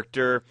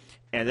character,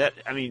 and that,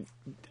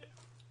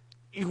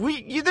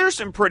 there's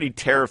some pretty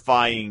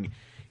terrifying,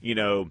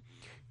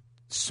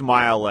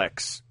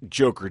 Smile-X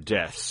Joker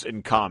deaths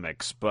in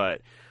comics,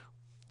 but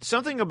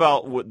something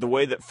about the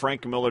way that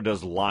Frank Miller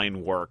does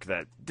line work,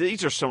 that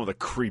these are some of the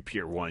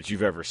creepier ones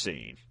you've ever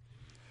seen.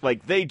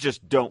 They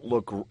just don't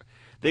look,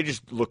 they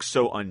just look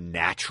so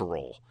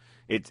unnatural.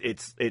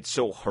 It's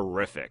so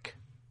horrific.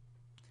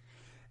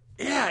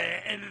 Yeah,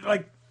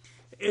 and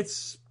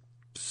it's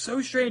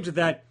so strange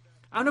that,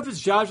 I don't know if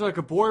it's Zsa Zsa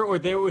Gabor or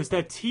there was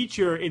that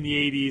teacher in the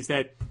 80s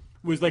that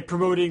was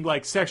promoting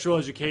sexual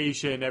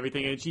education and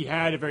everything, and she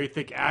had a very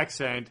thick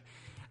accent.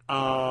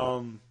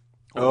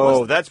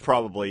 That's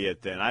probably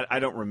it then. I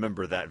don't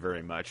remember that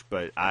very much,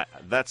 but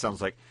that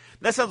sounds like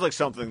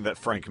something that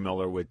Frank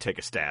Miller would take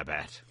a stab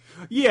at.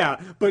 Yeah,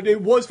 but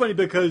it was funny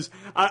because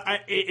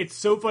it's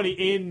so funny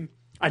in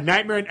A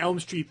Nightmare on Elm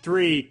Street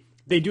 3.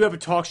 They do have a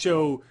talk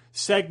show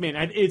segment,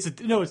 and it's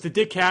the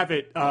Dick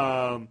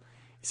Cavett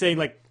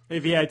saying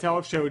if he had a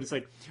talk show, it's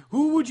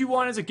who would you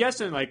want as a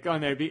guest on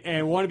there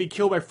and want to be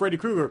killed by Freddy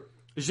Krueger?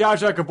 Zsa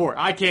Zsa Gabor.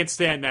 I can't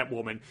stand that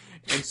woman,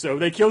 and so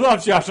they killed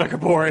off Zsa Zsa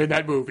Gabor in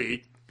that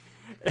movie,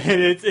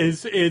 and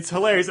it's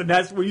hilarious. And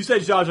that's when you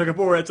said Zsa Zsa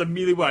Gabor, that's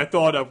immediately what I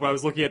thought of when I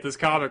was looking at this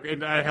comic,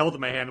 and I held it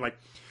in my hand. I'm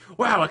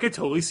wow, I could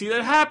totally see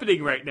that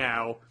happening right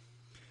now,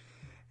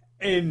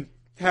 and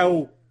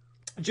how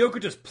Joker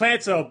just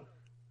plants a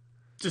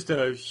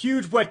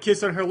huge wet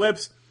kiss on her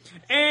lips.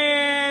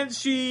 And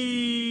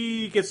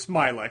she gets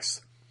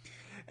Smile-X.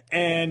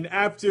 And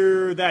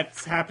after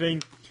that's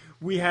happening,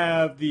 we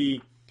have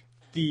the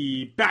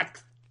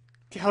Bat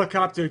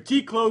helicopter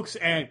decloaks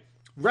and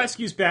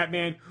rescues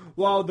Batman,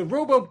 while the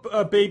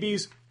Robo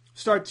babies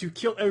start to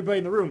kill everybody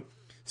in the room.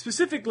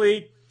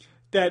 Specifically,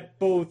 that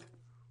both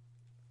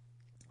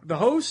the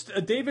host,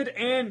 David,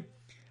 and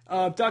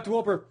Dr.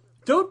 Wolper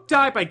don't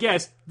die by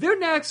gas. Their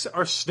necks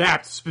are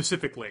snapped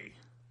specifically.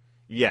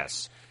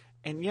 Yes.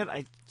 And yet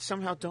I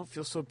somehow don't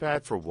feel so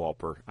bad for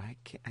Walper. I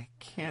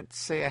can't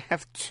say I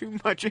have too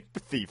much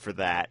empathy for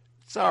that.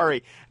 Sorry.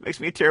 It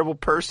makes me a terrible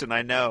person,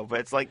 I know.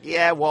 But it's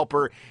yeah,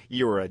 Walper,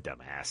 you were a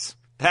dumbass.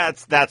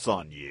 That's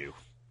on you.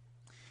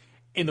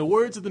 In the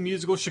words of the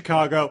musical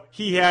Chicago,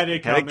 he had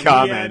it coming.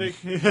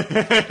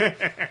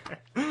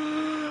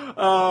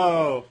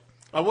 Oh,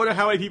 I wonder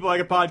how many people I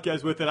could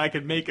podcast with that I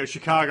could make a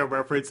Chicago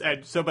reference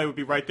and somebody would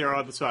be right there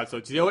on the spot.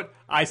 So, you know what?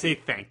 I say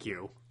thank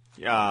you.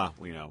 Yeah,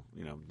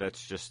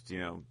 that's just,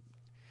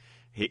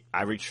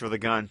 I reached for the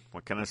gun.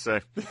 What can I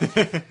say?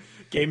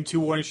 Gave him 2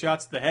 warning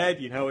shots to the head.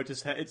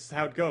 It's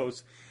how it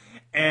goes.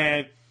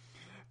 And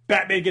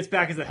Batman gets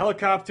back in the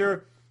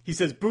helicopter. he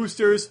says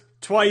boosters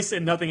twice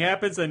and nothing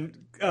happens, and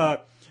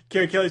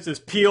Carrie Kelly says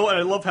peel, and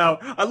I love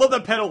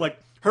that panel, like,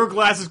 her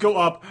glasses go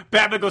up,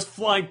 Batman goes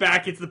flying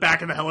back into the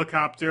back of the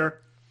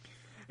helicopter,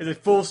 as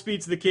at full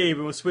speed to the cave,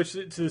 and we'll switch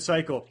to the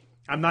cycle.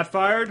 I'm not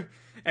fired,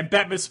 and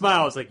Batman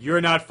smiles, like, you're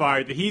not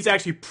fired, that he's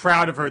actually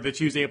proud of her that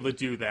she was able to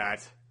do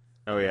that.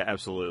 Oh, yeah,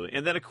 absolutely.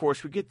 And then, of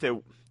course, we get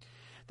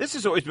this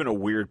has always been a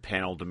weird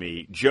panel to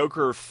me.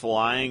 Joker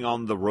flying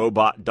on the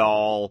robot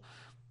doll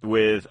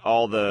with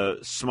all the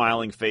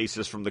smiling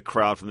faces from the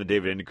crowd from the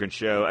David Endocrine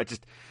show. It's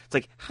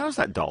like, how's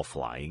that doll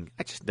flying?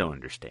 I just don't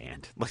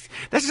understand. Like,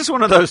 that's just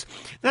one of those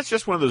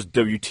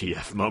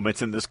WTF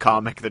moments in this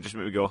comic that just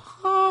made me go,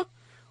 huh?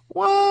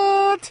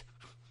 What?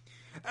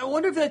 I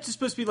wonder if that's just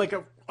supposed to be like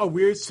a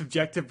weird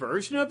subjective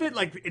version of it.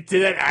 Like,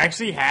 did that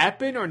actually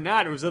happen or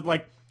not? Or was it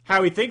like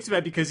how he thinks about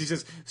it because he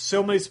says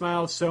so many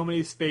smiles, so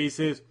many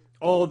faces,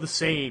 all the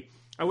same?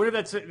 I wonder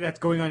if that's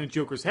going on in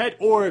Joker's head,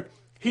 or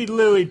he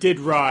literally did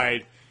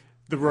ride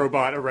the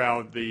robot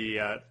around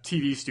the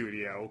TV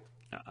studio.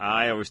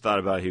 I always thought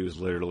about he was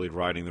literally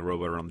riding the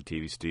robot around the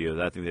TV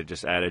studio. I think they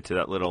just added to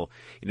that little,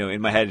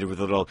 in my head with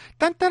a little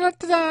dun dun dun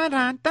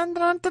dun dun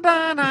dun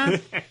dun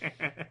dun.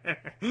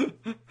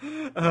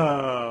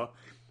 Oh,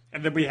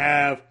 and then we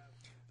have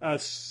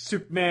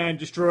Superman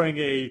destroying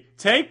a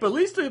tank, but at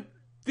least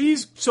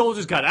these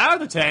soldiers got out of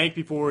the tank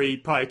before he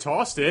probably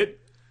tossed it.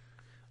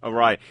 Oh,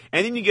 right.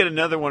 And then you get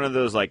another one of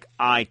those, like,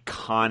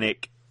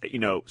 iconic,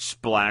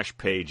 splash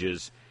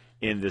pages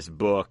in this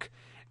book.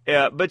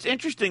 But it's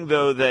interesting,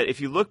 though, that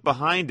if you look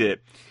behind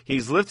it,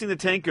 he's lifting the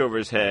tank over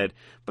his head,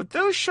 but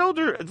those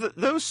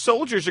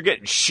soldiers are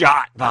getting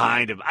shot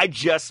behind him. I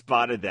just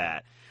spotted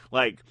that.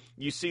 Like,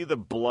 you see the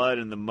blood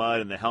and the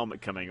mud and the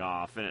helmet coming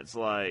off, and it's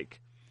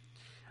like,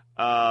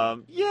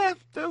 yeah,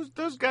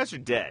 those guys are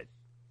dead.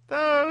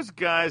 Those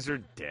guys are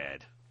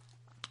dead.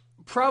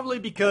 Probably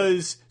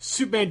because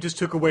Superman just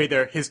took away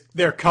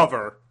their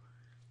cover.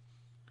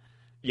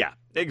 Yeah,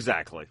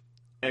 exactly.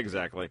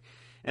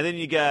 And then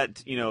you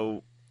got,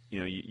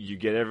 you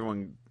get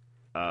everyone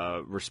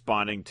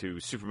responding to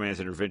Superman's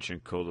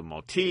intervention, called the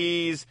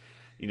Maltese.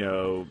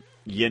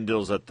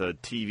 Yindel's at the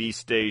TV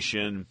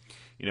station,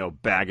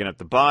 bagging up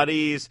the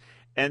bodies.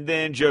 And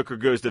then Joker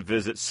goes to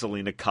visit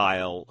Selina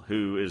Kyle,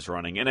 who is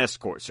running an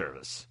escort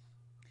service.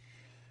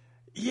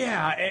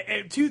 Yeah,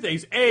 and two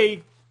things.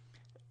 A,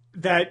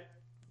 that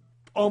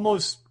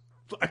almost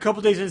a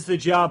couple days into the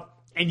job,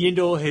 and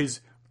Yindel has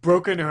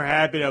broken her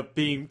habit of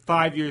being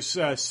 5 years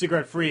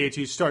cigarette-free, and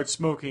she starts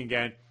smoking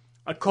again.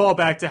 A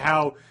callback to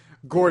how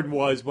Gordon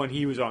was when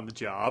he was on the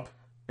job.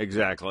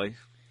 Exactly.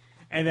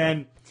 And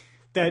then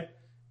that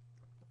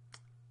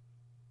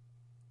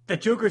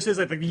Joker says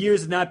like the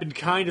years have not been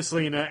kind to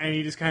Selina, and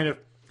he just kind of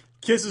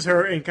kisses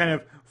her and kind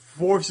of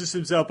forces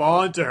himself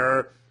onto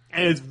her,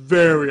 and it's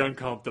very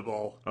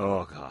uncomfortable.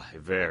 Oh, God.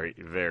 Very,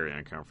 very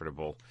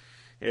uncomfortable.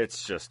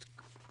 It's just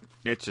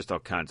all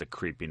kinds of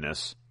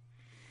creepiness.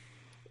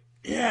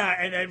 Yeah,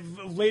 and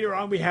then later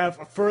on we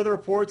have further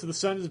reports of the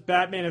Sons of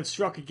Batman have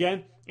struck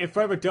again in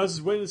front of a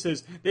dozen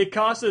witnesses. They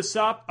caused a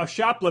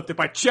shoplifter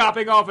by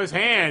chopping off his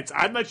hands.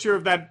 I'm not sure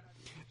if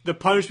the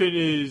punishment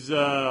is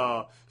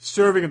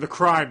serving of the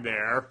crime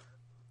there.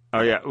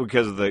 Oh, yeah,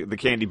 because of the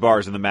candy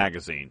bars in the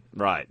magazine.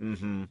 Right.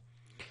 Mm-hmm.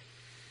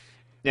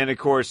 And, of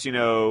course,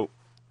 the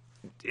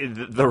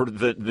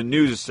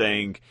news is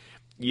saying,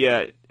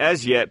 yeah,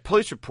 as yet,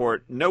 police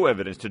report no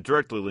evidence to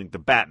directly link the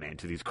Batman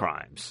to these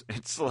crimes.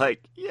 It's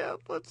like, yeah,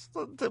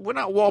 we're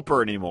not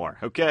Walper anymore,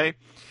 okay?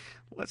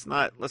 Let's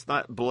not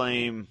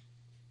blame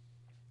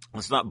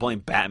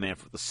Batman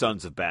for what the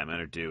Sons of Batman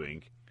are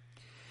doing.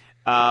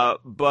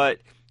 But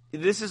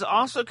this is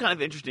also kind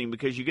of interesting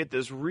because you get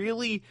this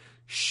really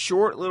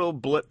short little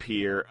blip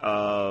here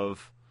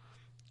of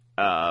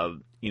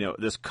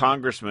this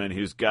congressman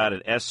who's got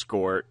an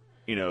escort,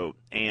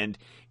 and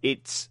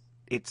it's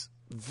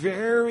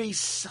very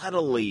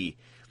subtly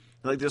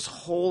like this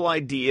whole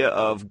idea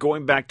of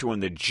going back to when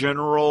the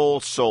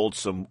general sold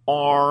some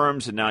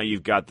arms, and now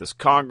you've got this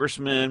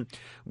congressman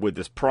with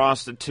this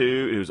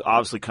prostitute who's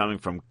obviously coming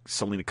from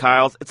Selina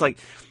Kyle's. It's like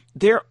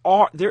there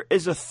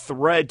is a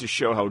thread to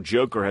show how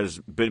Joker has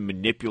been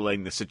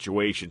manipulating the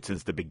situation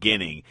since the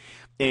beginning,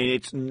 and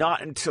it's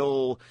not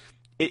until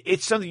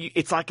it's something.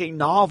 It's like a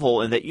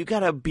novel, and that you got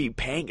to be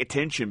paying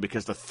attention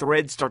because the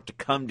threads start to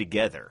come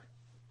together.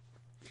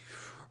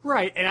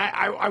 Right, and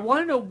I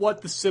want to know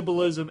what the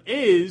symbolism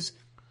is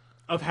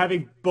of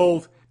having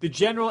both the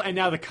general and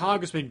now the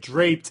congressman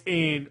draped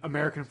in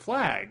American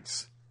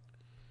flags.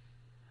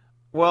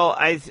 Well,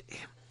 I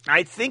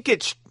think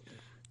it's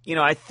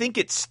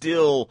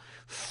still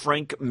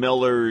Frank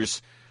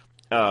Miller's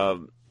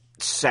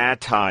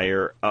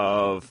satire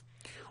of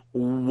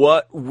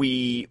what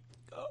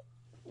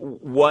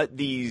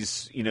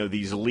these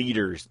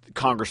leaders,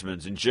 congressmen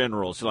and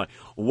generals, like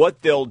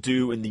what they'll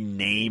do in the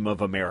name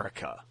of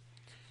America.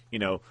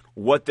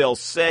 What they'll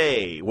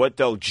say, what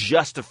they'll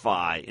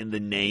justify in the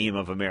name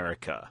of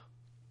America.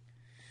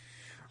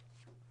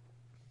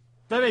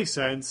 That makes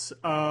sense.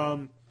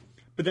 But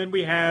then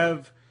we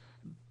have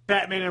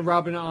Batman and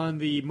Robin on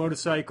the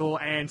motorcycle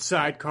and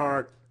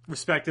sidecar,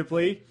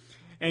 respectively.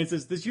 And it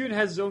says, this unit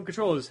has its own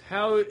controls.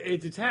 How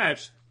it's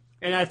attached.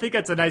 And I think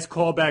that's a nice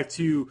callback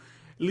to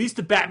at least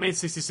the Batman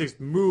 66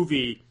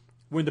 movie,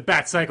 when the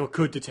Batcycle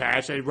could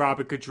detach and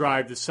Robin could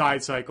drive the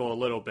side cycle a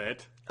little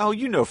bit. Oh,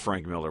 you know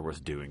Frank Miller was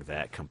doing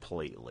that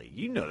completely.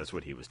 You know that's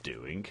what he was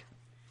doing.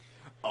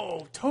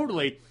 Oh,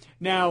 totally.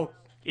 Now,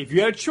 if you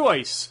had a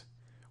choice,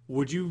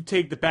 would you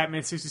take the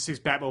Batman 66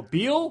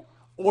 Batmobile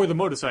or the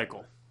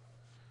motorcycle?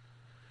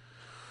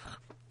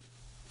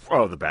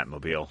 Oh, the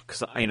Batmobile.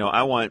 Because, I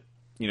want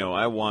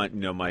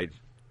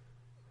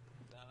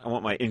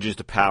my engines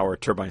to power,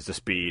 turbines to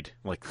speed.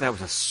 Like, that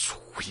was a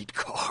sweet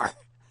car.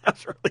 That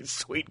was a really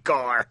sweet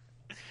car.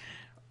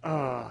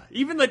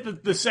 Even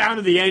like the sound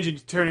of the engine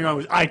turning on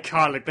was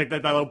iconic. Like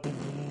that little,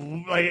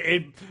 like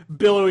it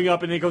billowing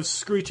up and then it goes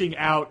screeching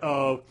out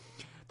of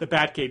the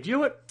Batcave. Do you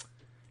know what?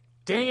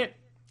 Dang it.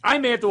 I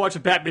may have to watch a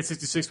Batman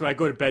 66 when I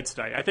go to bed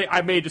tonight. I think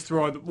I may just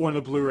throw on one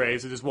of the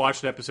Blu-rays and just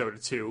watch an episode or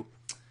two.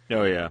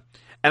 Oh, yeah.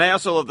 And I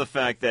also love the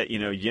fact that,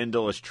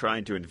 Yindel is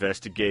trying to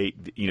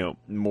investigate,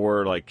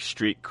 more like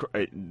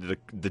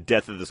the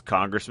death of this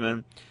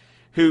congressman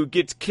who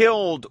gets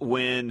killed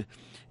when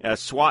a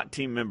SWAT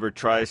team member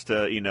tries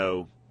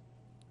to,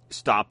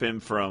 stop him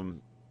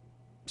from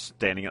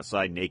standing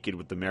outside naked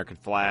with the American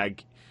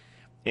flag.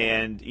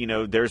 And,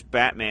 there's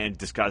Batman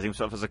disguising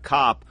himself as a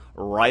cop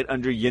right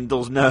under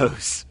Yindel's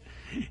nose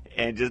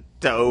and just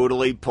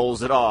totally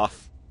pulls it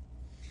off.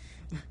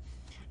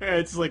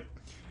 It's like,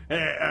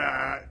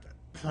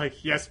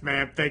 yes,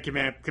 ma'am, thank you,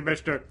 ma'am,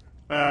 Commissioner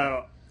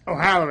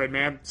O'Halloran,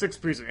 ma'am,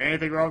 6th Precinct,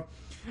 anything wrong?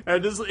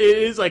 And it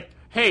is like,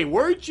 hey,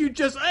 weren't you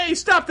just, hey,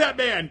 stop that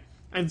man!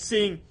 And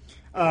seeing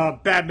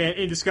Batman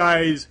in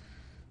disguise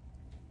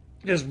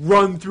just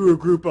run through a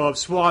group of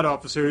SWAT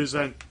officers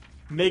and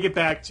make it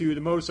back to the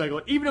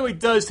motorcycle, even though he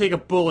does take a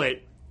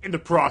bullet in the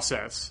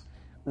process.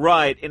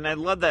 Right, and I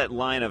love that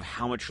line of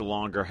how much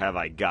longer have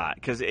I got?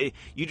 Because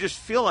you just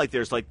feel like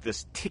there's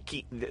this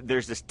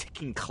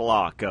ticking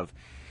clock of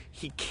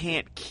he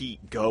can't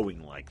keep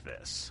going like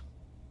this.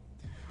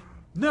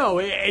 No,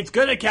 it's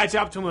going to catch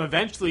up to him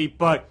eventually,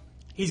 but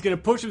he's going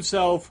to push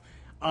himself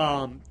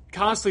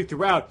constantly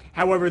throughout.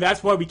 However,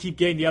 that's why we keep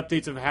getting the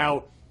updates of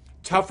how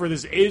tougher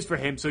this is for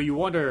him, so you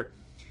wonder,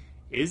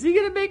 is he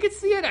going to make it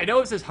to the end? I know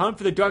it says Hunt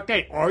for the Dark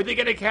Knight. Are they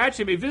going to catch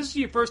him? If this is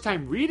your first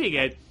time reading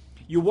it,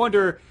 you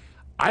wonder,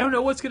 I don't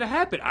know what's going to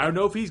happen. I don't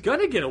know if he's going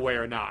to get away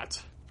or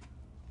not.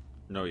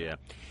 No, yeah.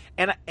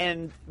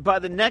 And by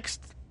the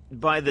next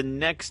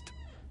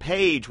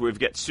page, we've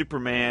got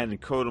Superman and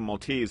Coda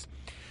Maltese.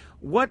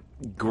 What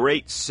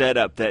great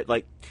setup that,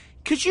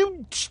 because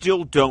you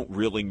still don't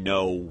really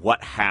know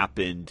what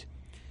happened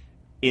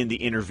in the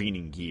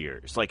intervening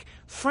years. Like,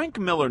 Frank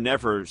Miller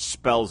never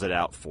spells it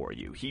out for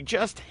you. He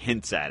just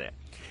hints at it.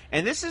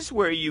 And this is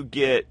where you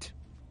get...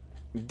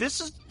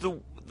 This is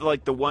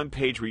the one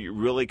page where you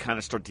really kind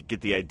of start to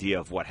get the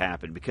idea of what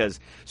happened. Because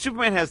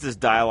Superman has this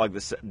dialogue,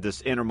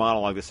 this inner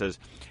monologue that says,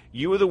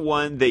 "You were the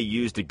one they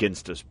used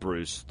against us,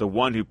 Bruce. The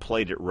one who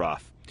played it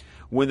rough.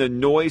 When the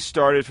noise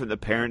started from the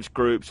parents'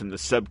 groups and the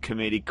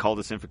subcommittee called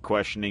us in for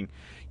questioning,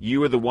 you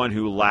were the one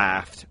who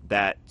laughed,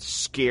 that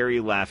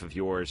scary laugh of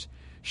yours.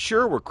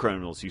 Sure, we're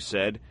criminals, you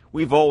said.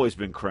 We've always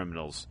been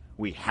criminals.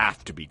 We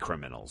have to be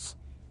criminals."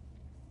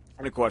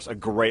 And, of course, a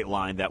great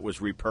line that was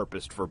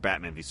repurposed for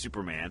Batman v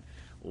Superman.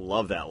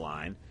 Love that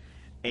line.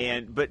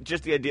 But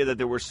just the idea that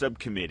there were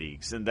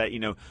subcommittees and that,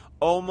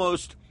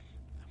 almost...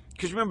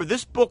 Because remember,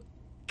 this book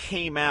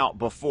came out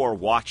before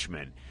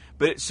Watchmen.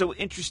 But it's so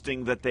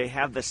interesting that they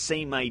have the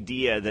same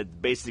idea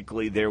that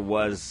basically there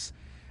was,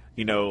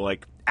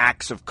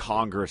 acts of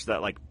Congress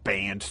that,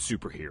 banned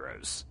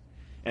superheroes.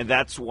 And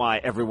that's why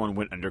everyone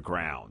went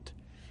underground.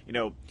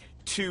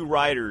 Two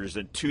writers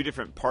in two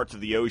different parts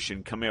of the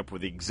ocean coming up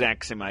with the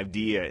exact same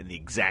idea in the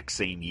exact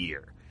same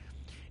year.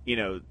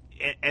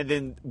 And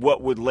then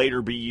what would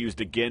later be used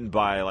again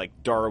by,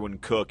 Darwin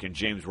Cook and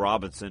James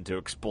Robinson to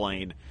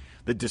explain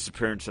the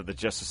disappearance of the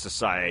Justice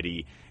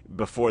Society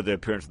before the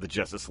appearance of the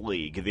Justice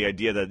League. The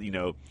idea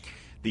that,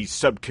 these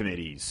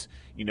subcommittees,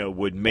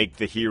 would make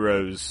the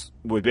heroes,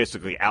 would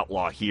basically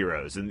outlaw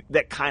heroes. And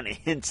that kind of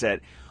hints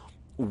at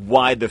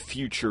why the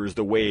future is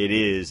the way it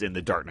is in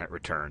The Dark Knight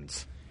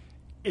Returns.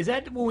 Is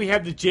that when we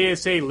have the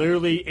JSA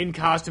literally in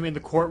costume in the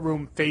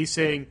courtroom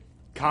facing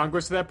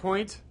Congress at that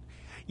point?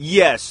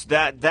 Yes,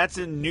 that's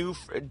a new...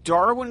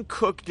 Darwin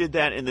Cook did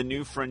that in The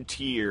New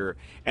Frontier,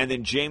 and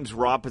then James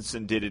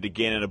Robinson did it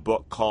again in a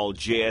book called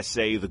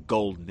JSA The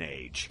Golden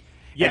Age.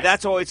 Yes. And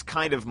that's always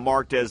kind of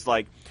marked as,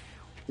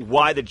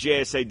 why the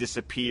JSA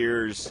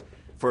disappears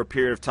for a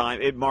period of time.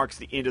 It marks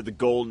the end of the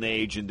Golden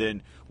Age, and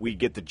then we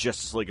get the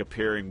Justice League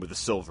appearing with the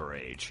Silver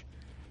Age.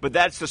 But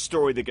that's the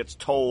story that gets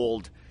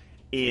told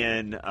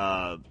in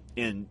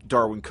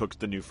Darwin Cook's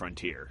The New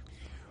Frontier.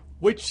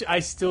 Which I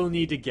still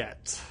need to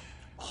get.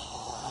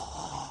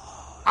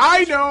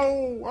 I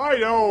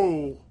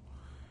know.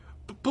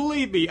 But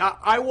believe me,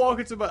 I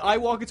walk into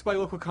my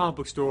local comic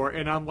book store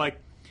and I'm like,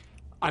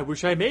 I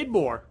wish I made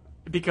more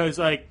because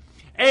and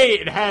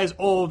it has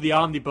all the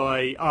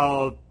omnibuy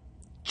of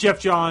Jeff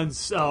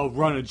Johns'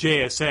 run of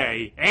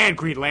JSA and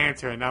Green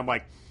Lantern. And I'm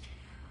like,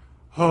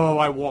 oh,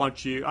 I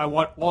want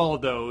all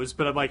of those,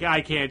 but I'm like,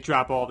 I can't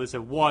drop all this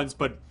at once,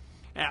 but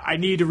I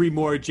need to read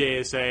more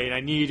JSA, and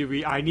I need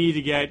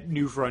to get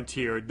New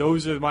Frontier.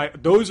 Those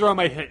are on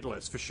my hit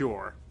list for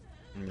sure.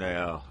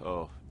 Yeah.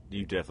 Oh,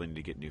 you definitely need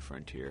to get New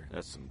Frontier.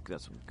 That's some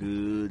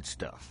good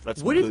stuff.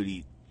 That's some good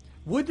eat.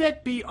 Would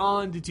that be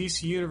on the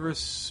DC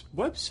Universe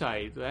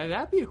website?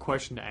 That'd be a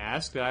question to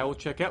ask that I will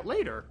check out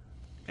later.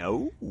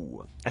 Oh,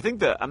 I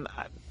think I'm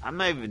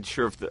not even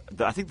sure if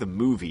I think the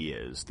movie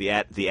is the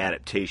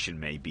adaptation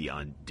may be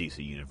on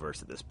DC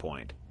Universe at this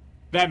point.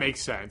 That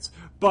makes sense.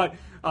 But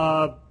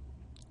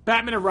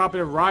Batman and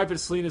Robin arrive at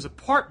Selina's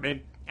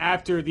apartment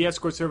after the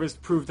escort service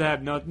proved to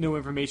have no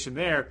information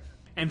there,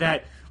 and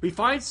that we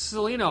find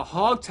Selina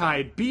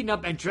hogtied, beaten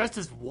up, and dressed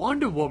as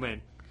Wonder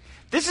Woman.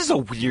 This is a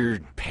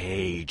weird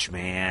page,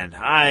 man.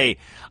 I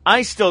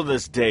still to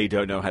this day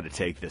don't know how to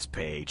take this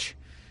page.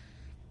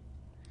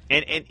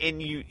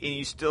 And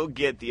you still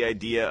get the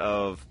idea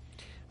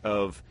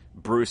of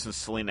Bruce and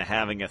Selina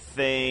having a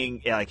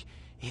thing. Like,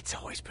 it's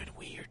always been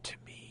weird to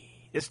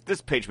me.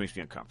 This page makes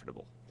me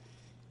uncomfortable.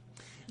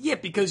 Yeah,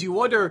 because you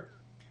wonder,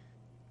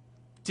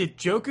 did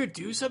Joker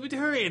do something to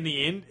her in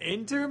the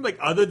interim? Like,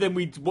 other than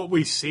what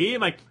we see?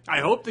 Like,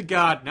 I hope to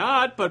God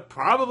not, but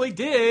probably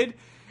did.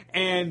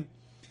 And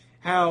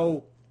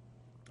how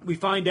we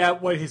find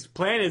out what his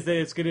plan is, that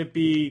it's going to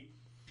be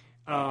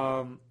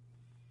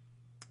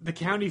the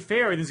county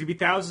fair, and there's going to be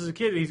thousands of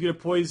kids, and he's going to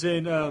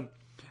poison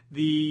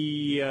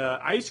the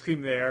ice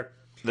cream there.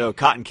 No,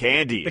 cotton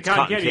candy. The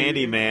cotton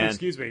candy, man.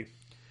 Excuse me.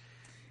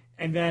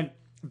 And then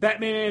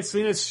Batman and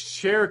Selina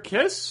share a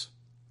kiss?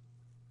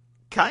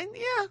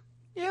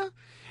 Yeah.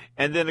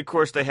 And then, of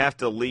course, they have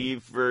to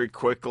leave very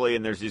quickly,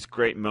 and there's this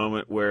great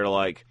moment where,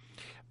 like,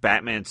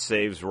 Batman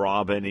saves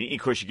Robin, and, of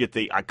course, you get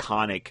the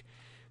iconic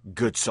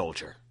good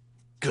soldier.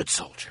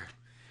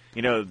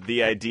 You know,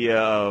 the idea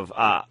of,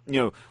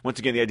 once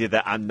again, the idea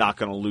that I'm not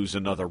going to lose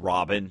another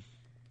Robin.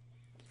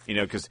 You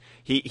know, because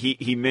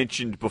he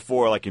mentioned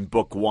before, like in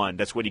book 1,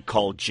 that's what he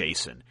called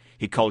Jason.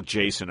 He called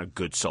Jason a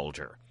good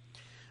soldier.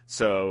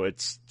 So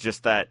it's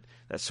just that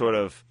sort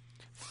of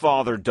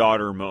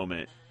father-daughter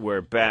moment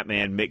where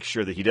Batman makes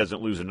sure that he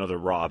doesn't lose another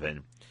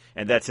Robin.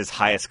 And that's his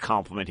highest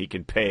compliment he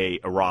can pay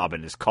a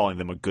Robin, is calling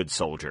them a good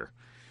soldier.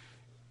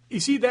 You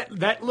see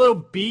that little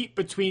beat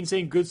between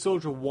saying good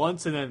soldier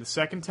once and then the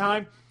second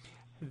time?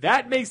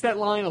 That makes that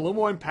line a little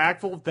more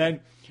impactful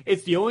than...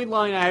 It's the only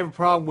line I have a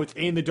problem with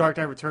in the Dark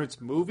Knight Returns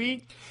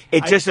movie.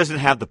 It just doesn't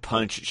have the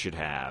punch it should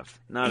have.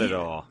 Not at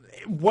all.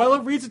 Well,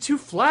 it reads it too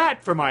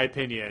flat, for my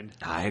opinion.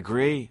 I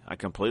agree. I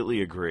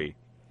completely agree.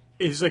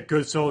 It's like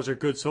good soldier.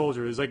 It's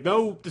like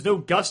there's no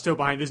gusto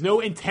behind. There's no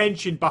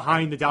intention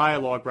behind the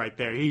dialogue right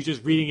there. He's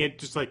just reading it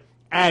just like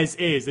as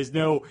is. There's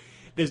no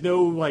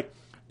like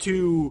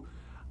to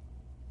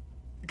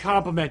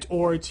compliment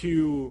or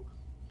to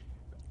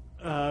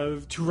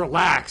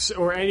relax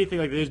or anything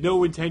like that. There's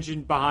no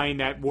intention behind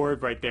that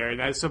word right there, and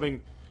that's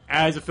something.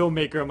 As a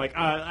filmmaker, I'm like,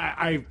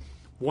 I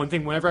one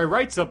thing whenever I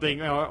write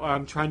something,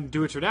 I'm trying to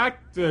do it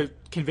to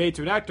convey it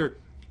to an actor.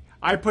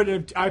 I put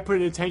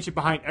an intention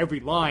behind every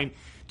line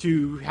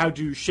to how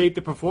to shape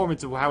the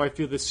performance of how I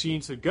feel the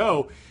scene should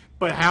go.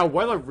 But how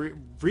Weller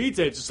reads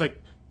it, it's just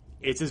like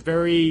it's just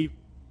very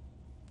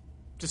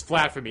just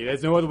flat for me.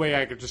 There's no other way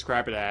I could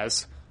describe it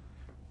as.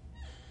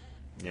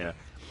 Yeah.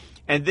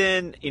 And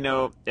then,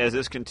 as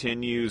this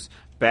continues,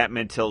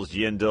 Batman tells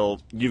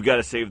Yindel, you've got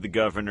to save the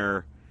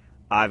governor.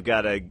 I've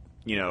got to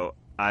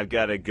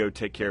go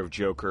take care of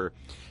Joker.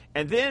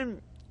 And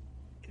then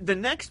the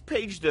next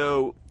page,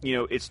 though,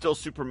 it's still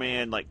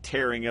Superman, like,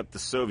 tearing up the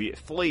Soviet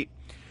fleet.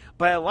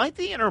 But I like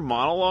the inner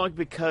monologue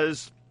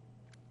because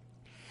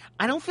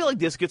I don't feel like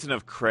this gets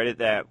enough credit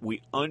that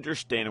we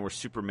understand where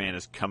Superman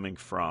is coming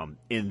from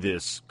in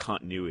this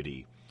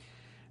continuity.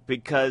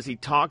 Because he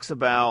talks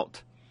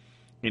about,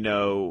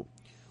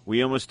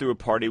 we almost threw a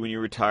party when you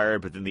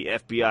retired, but then the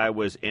FBI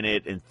was in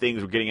it and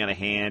things were getting out of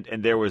hand,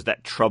 and there was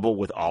that trouble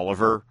with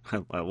Oliver.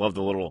 I love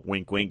the little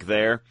wink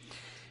there.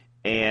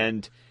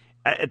 And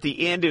at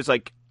the end, it was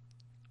like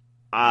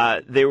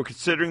they were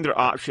considering their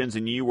options,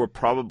 and you were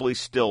probably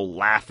still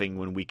laughing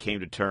when we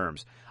came to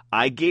terms.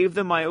 I gave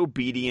them my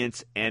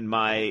obedience and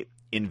my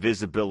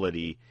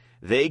invisibility.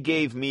 They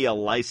gave me a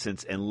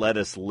license and let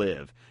us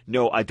live.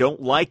 No, I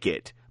don't like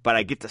it, but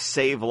I get to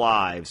save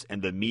lives,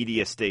 and the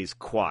media stays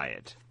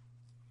quiet.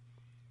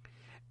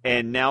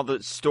 And now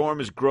the storm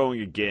is growing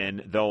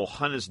again. They'll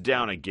hunt us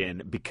down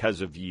again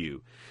because of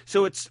you.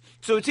 So it's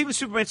even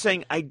Superman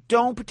saying, I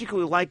don't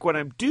particularly like what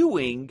I'm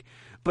doing,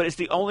 but it's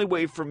the only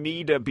way for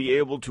me to be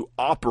able to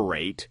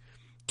operate,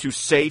 to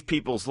save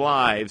people's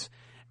lives,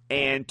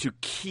 and to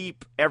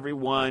keep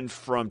everyone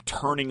from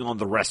turning on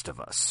the rest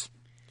of us.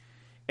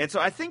 And so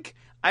I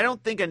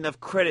don't think enough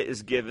credit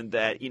is given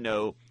that,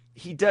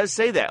 he does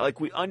say that.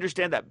 Like, we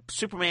understand that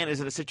Superman is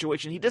in a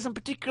situation he doesn't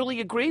particularly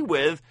agree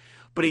with,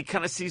 but he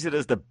kind of sees it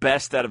as the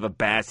best out of a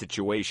bad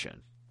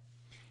situation.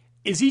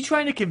 Is he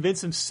trying to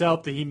convince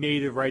himself that he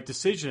made the right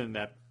decision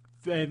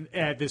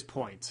at this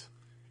point?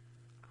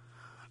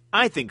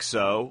 I think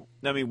so.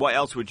 I mean, why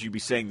else would you be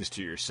saying this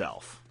to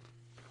yourself?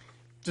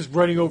 Just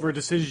running over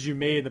decisions you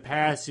made in the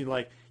past, you're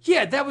like,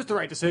 yeah, that was the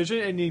right decision,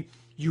 and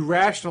you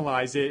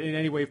rationalize it in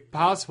any way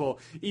possible,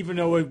 even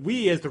though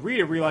we, as the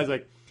reader, realize,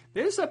 like,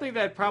 there's something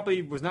that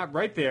probably was not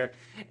right there.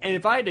 And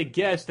if I had to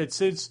guess that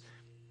since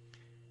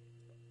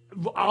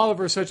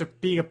Oliver is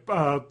being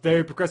a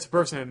very progressive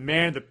person and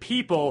man of the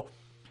people,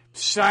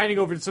 signing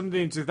over to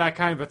something to that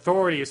kind of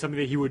authority is something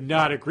that he would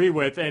not agree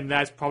with, and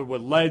that's probably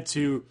what led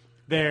to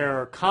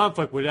their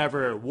conflict,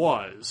 whatever it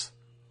was.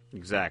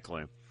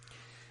 Exactly.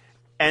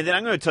 And then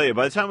I'm going to tell you,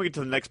 by the time we get to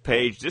the next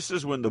page, this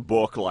is when the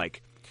book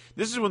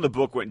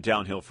went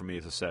downhill for me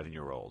as a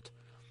 7-year-old.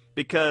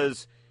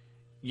 Because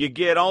you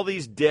get all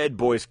these dead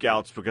Boy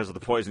Scouts because of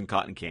the poison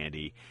cotton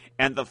candy,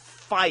 and the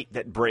fight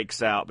that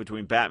breaks out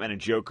between Batman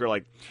and Joker,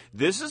 like,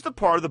 this is the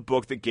part of the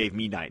book that gave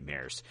me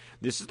nightmares.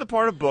 This is the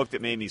part of the book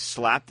that made me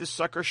slap this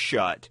sucker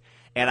shut,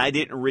 and I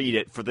didn't read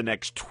it for the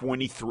next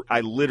 23... I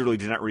literally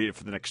did not read it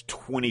for the next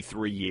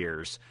 23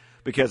 years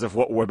because of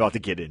what we're about to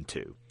get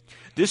into.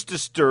 This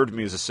disturbed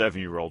me as a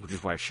 7-year-old, which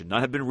is why I should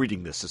not have been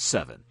reading this as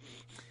 7.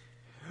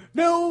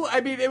 No,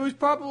 I mean, it was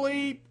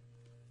probably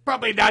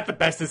not the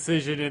best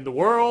decision in the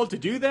world to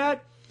do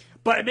that,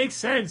 but it makes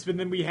sense. And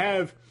then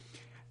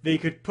they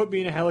could put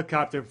me in a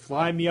helicopter and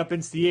fly me up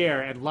into the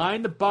air and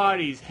line the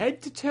bodies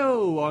head to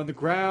toe on the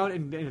ground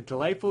in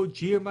delightful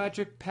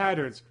geometric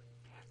patterns,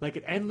 like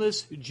an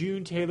endless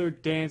June Taylor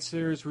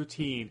dancer's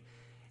routine,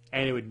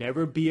 and it would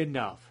never be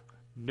enough.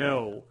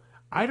 No,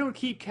 I don't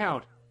keep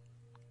count,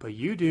 but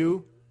you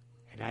do,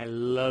 and I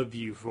love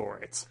you for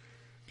it.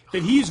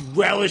 That he's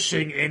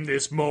relishing in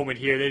this moment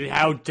here, that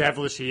how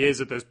devilish he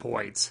is at this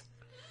point.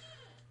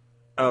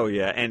 Oh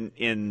yeah, and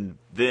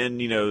then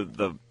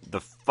the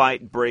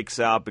fight breaks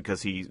out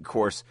because of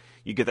course,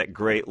 you get that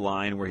great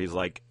line where he's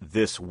like,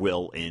 "This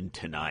will end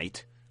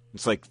tonight."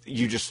 It's like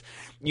you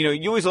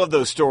always love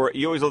those stories.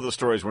 You always love those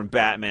stories when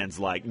Batman's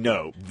like,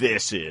 "No,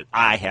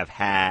 I have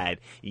had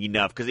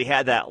enough." Because he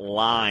had that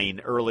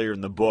line earlier in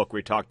the book where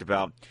he talked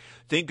about,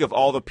 "Think of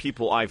all the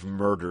people I've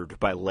murdered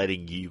by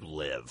letting you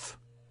live."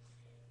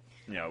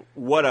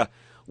 What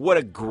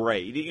a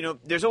great,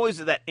 there's always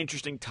that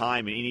interesting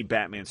time in any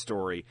Batman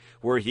story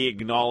where he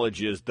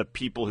acknowledges the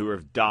people who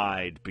have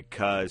died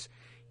because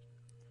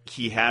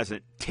he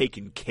hasn't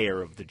taken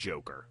care of the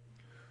Joker.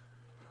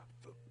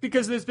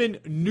 Because there's been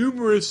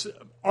numerous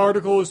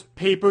articles,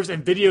 papers,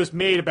 and videos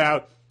made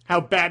about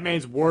how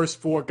Batman's worse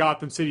for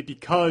Gotham City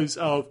because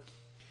of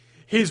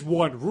his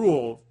one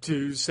rule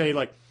to say,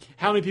 like,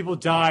 how many people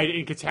died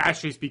in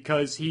catastrophes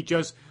because he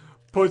just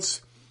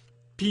puts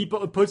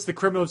the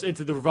criminals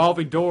into the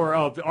revolving door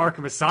of the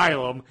Arkham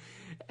Asylum,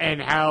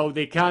 and how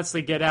they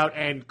constantly get out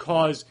and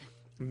cause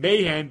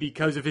mayhem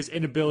because of his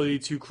inability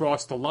to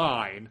cross the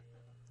line.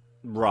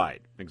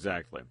 Right,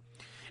 exactly.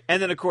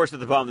 And then, of course, at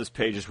the bottom of this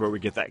page is where we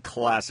get that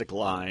classic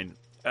line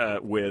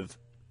with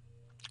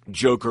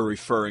Joker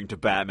referring to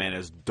Batman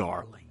as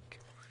darling,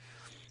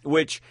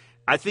 which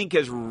I think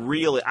has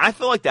really... I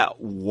feel like that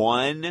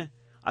one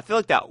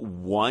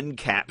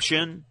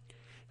caption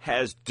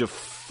has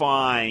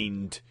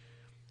defined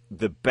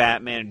the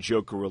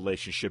Batman-Joker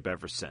relationship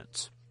ever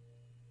since.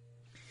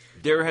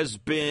 There has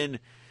been,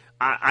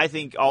 I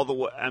think, all the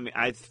way... I mean,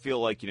 I feel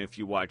like, if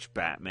you watch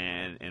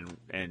Batman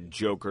and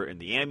Joker in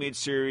the animated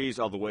series,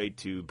 all the way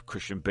to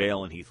Christian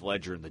Bale and Heath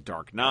Ledger in The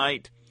Dark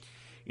Knight,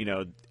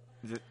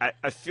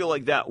 I feel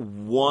like that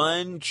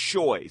one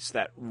choice,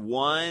 that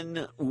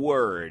one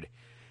word,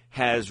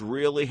 has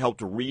really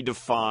helped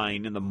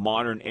redefine in the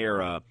modern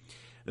era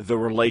the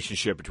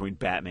relationship between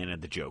Batman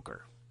and the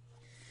Joker.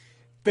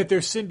 That they're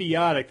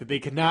symbiotic, that they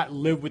cannot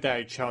live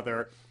without each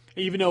other.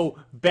 Even though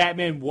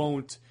Batman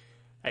won't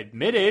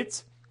admit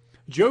it,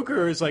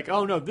 Joker is like,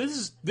 oh no,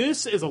 this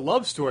is a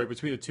love story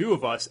between the two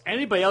of us.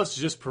 Anybody else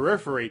is just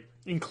periphery,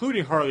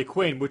 including Harley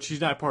Quinn, which she's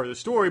not part of the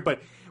story,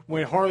 but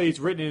when Harley is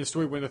written in a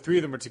story when the three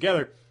of them are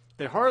together,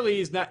 that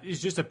Harley is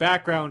just a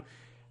background.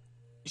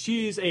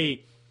 She is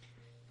a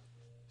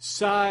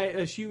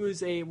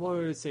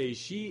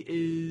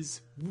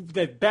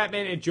that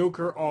Batman and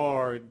Joker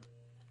are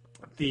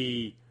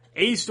the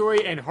A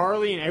story, and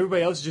Harley and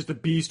everybody else is just the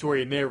B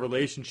story in their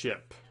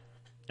relationship.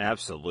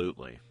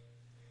 Absolutely.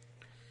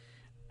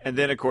 And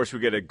then, of course, we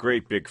get a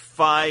great big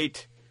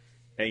fight.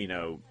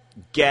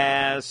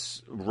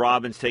 Gas.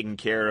 Robin's taking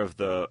care of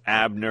the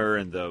Abner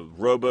and the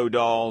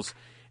Robo-Dolls.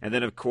 And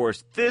then, of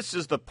course, this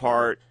is the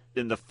part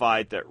in the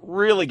fight that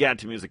really got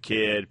to me as a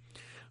kid,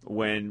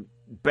 when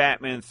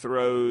Batman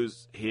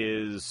throws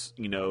his,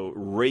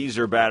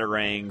 razor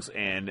batarangs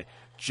and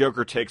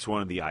Joker takes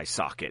one in the eye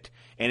socket.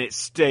 And it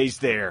stays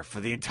there for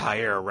the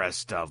entire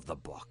rest of the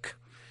book.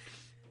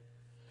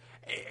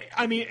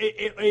 I mean,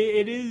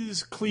 it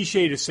is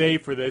cliche to say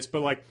for this,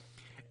 but, like,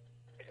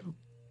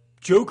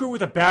 Joker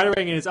with a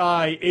batarang in his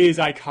eye is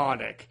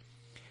iconic.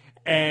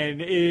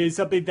 And it is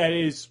something that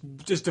is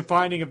just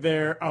defining of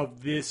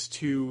this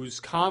two's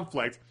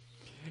conflict.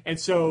 And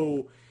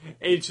so,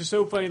 it's just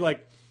so funny,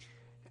 like,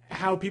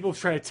 how people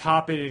try to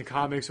top it in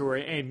comics or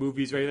in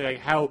movies, right? Like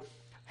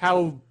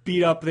how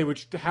beat up they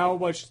would, how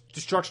much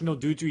destruction they'll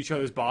do to each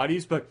other's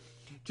bodies, but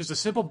just a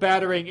simple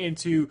battering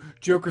into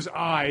Joker's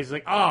eyes,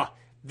 like,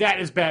 that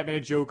is Batman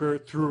and Joker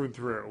through and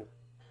through.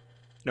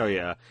 Oh,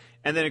 yeah.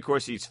 And then, of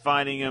course, he's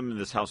finding him in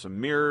this house of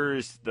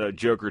mirrors. The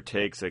Joker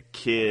takes a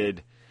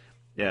kid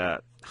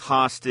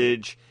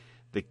hostage.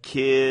 The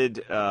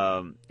kid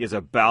is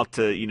about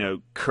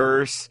to,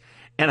 curse.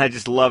 And I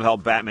just love how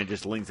Batman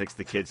just leans next to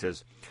the kid and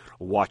says,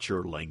 "Watch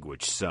your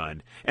language,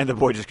 son." And the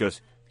boy just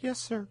goes, "Yes,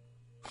 sir."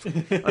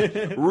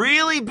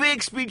 Really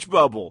big speech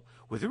bubble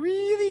with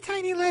really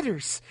tiny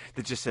letters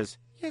that just says,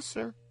 "Yes,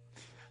 sir."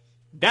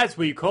 That's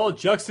what you call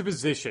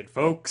juxtaposition,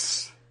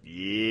 folks.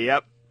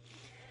 Yep.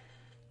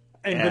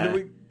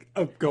 And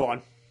go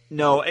on.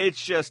 No,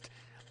 it's just,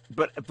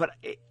 but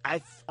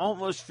I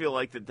almost feel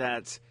like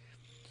that's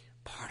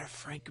part of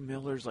Frank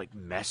Miller's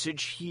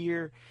message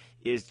here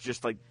is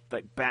just like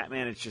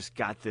Batman has just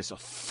got this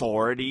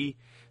authority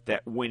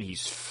that when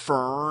he's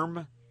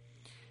firm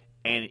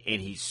and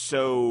he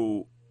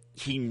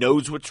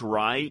knows what's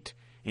right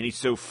and he's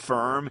so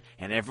firm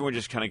and everyone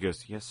just kind of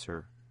goes, "Yes,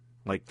 sir."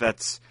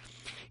 That's,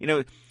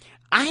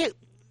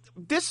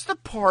 this is the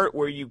part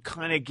where you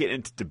kind of get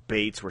into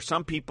debates where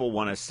some people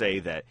want to say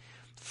that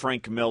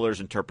Frank Miller's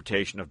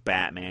interpretation of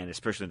Batman,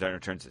 especially in Dark Knight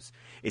Returns,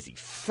 is he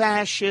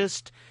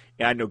fascist?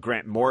 And I know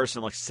Grant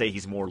Morrison likes to say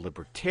he's more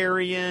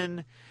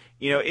libertarian.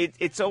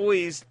 It's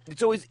always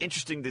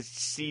interesting to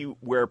see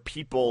where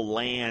people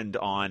land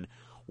on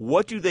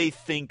what do they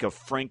think of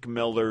Frank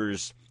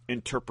Miller's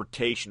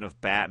interpretation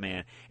of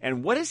Batman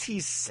and what is he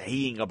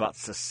saying about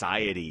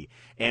society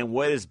and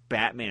what is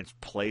Batman's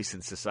place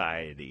in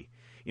society.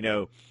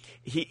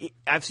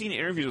 I've seen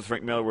interviews with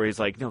Frank Miller where he's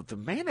like, "No, the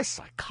man is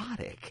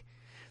psychotic.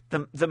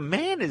 The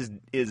man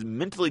is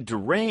mentally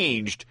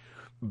deranged,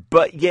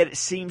 but yet it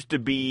seems to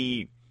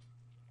be,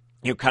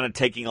 kind of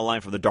taking a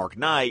line from The Dark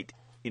Knight.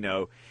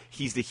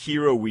 He's the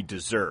hero we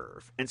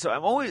deserve." And so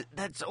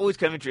that's always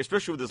kind of interesting,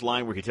 especially with this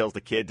line where he tells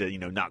the kid to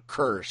not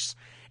curse,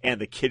 and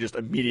the kid just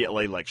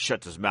immediately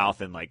shuts his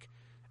mouth and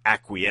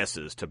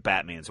acquiesces to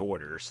Batman's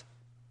orders.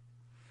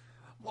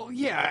 Well,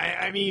 yeah,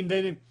 I mean,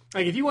 then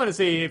if you want to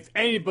say if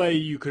anybody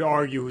you could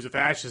argue who's a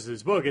fascist in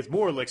this book, it's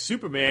more like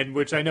Superman,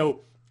 which I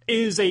know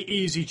is a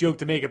easy joke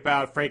to make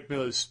about Frank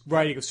Miller's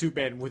writing of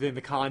Superman within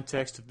the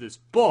context of this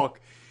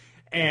book,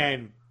 but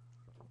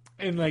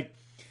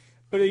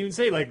even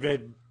say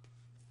that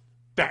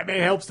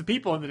Batman helps the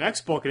people in the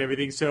next book and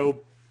everything,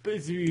 so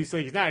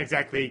he's not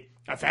exactly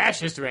a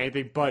fascist or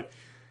anything, but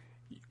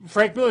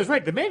Frank Miller's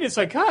right. The man is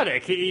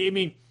psychotic. I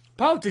mean,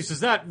 politics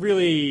does not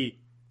really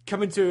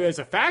come into as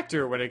a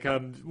factor when it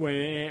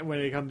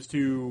comes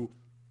to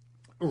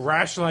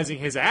rationalizing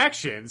his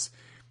actions.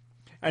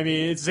 I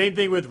mean, it's the same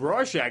thing with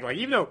Rorschach.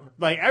 Even though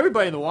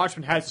everybody in the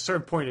Watchmen has a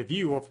certain point of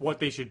view of what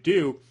they should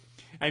do,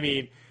 I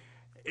mean,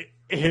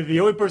 the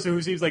only person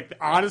who seems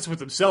honest with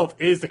himself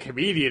is the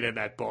comedian in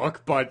that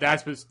book. But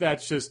that's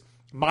just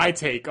my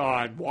take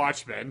on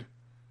Watchmen.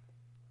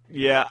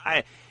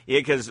 Yeah,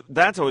 because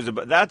that's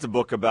a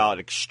book about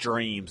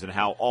extremes and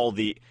how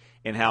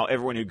how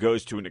everyone who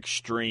goes to an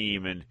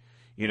extreme and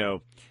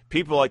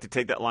people like to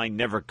take that line,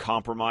 "Never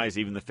compromise,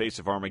 even in the face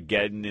of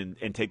Armageddon,"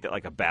 and take that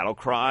like a battle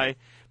cry.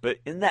 But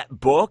in that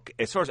book,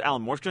 as far as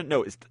Alan Moore's concerned,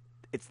 no, it's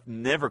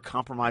never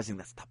compromising.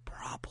 That's the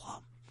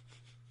problem.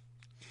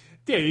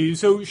 Yeah, you're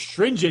so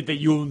stringent that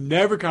you'll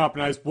never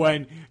compromise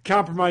when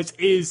compromise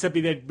is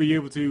something that be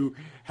able to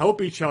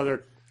help each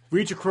other,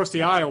 reach across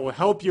the aisle,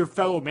 help your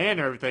fellow man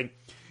and everything.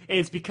 And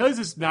it's because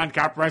it's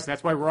non-compromising.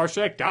 That's why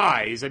Rorschach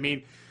dies. I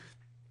mean,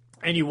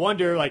 and you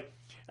wonder,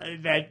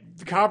 that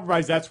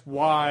compromise, that's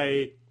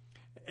why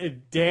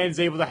Dan's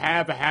able to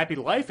have a happy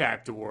life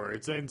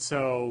afterwards. And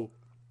so,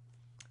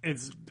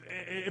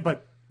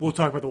 but we'll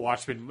talk about the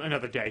Watchmen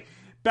another day.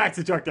 Back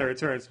to Dark Knight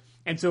Returns.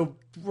 And so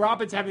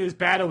Robin's having this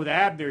battle with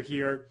Abner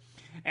here,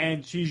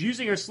 and she's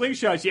using her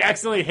slingshot. She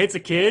accidentally hits a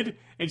kid,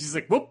 and she's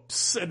like,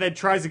 whoops, and then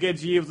tries again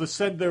to be able to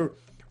send the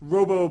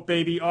Robo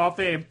baby off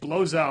it and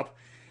blows up.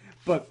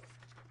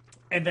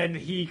 And then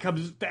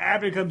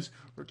Abner comes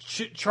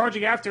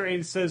charging after her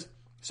and starts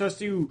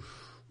to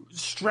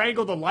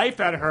strangle the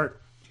life out of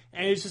her.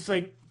 And it's just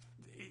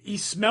he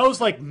smells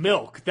like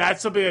milk.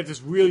 That's something that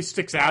just really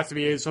sticks out to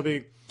me.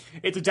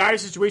 It's a dire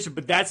situation,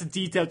 but that's a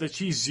detail that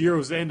she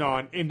zeroes in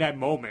on in that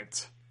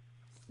moment.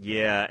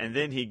 Yeah, and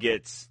then he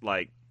gets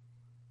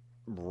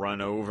run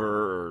over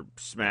or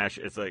smashed.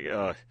 It's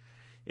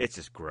it's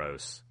just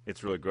gross.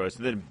 It's really gross.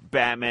 And then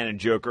Batman and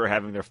Joker are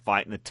having their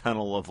fight in the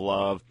Tunnel of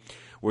Love,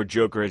 where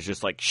Joker has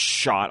just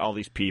shot all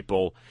these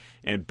people,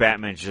 and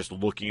Batman's just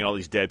looking at all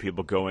these dead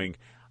people going,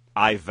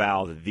 "I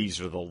vow that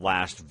these are the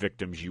last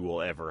victims you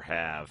will ever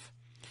have."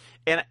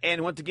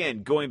 And once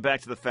again, going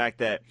back to the fact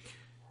that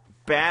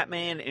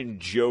Batman and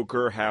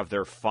Joker have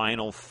their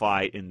final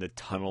fight in the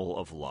Tunnel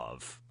of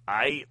Love.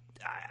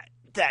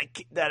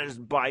 That is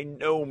by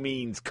no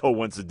means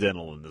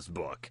coincidental in this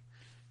book.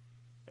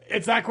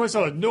 It's not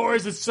coincidental, nor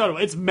is it subtle.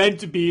 It's meant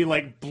to be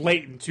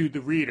blatant to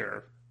the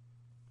reader.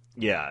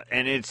 Yeah,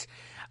 and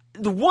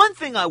The one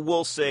thing I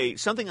will say,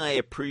 something I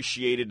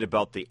appreciated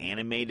about the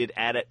animated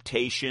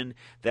adaptation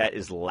that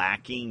is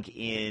lacking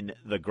in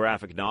the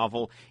graphic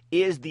novel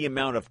is the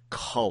amount of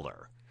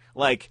color.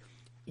 Like,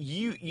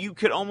 you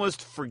could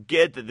almost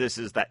forget that this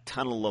is that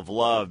Tunnel of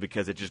Love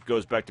because it just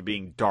goes back to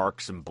being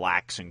darks and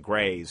blacks and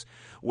grays,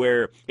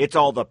 where it's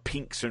all the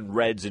pinks and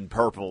reds and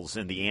purples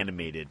in the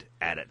animated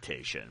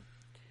adaptation,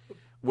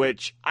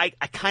 which I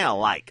kind of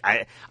like.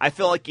 I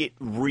feel like it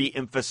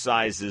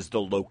re-emphasizes the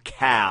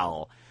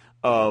locale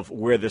of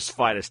where this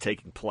fight is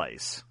taking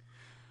place.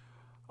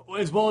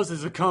 As well as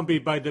it's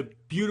accompanied by the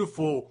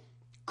beautiful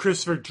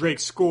Christopher Drake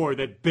score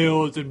that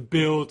builds and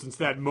builds into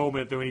that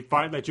moment when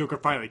that Joker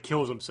finally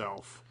kills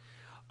himself.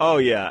 Oh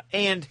yeah,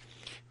 and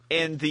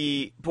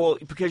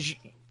because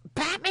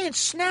Batman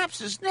snaps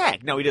his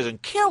neck. No, he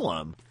doesn't kill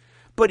him,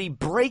 but he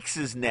breaks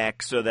his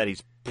neck so that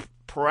he's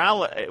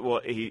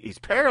he's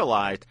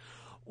paralyzed,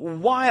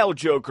 while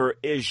Joker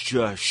is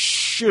just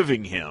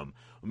shivving him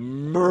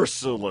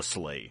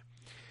mercilessly.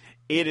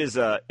 It is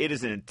an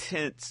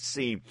intense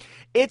scene.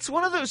 It's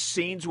one of those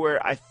scenes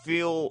where I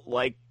feel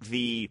like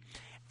the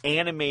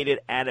animated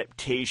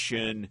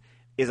adaptation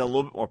is a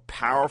little bit more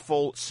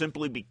powerful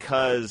simply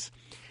because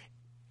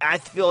I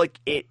feel like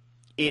it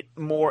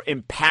more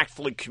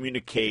impactfully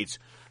communicates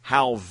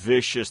how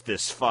vicious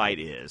this fight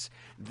is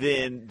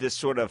than this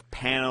sort of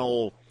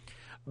panel.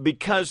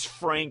 Because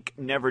Frank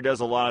never does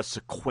a lot of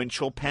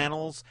sequential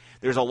panels,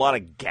 there's a lot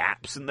of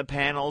gaps in the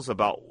panels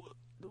about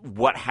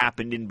what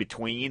happened in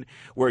between,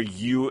 where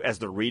you as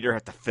the reader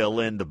have to fill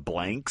in the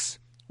blanks,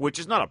 which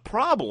is not a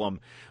problem,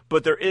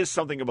 but there is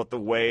something about the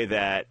way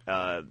that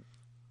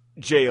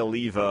Jay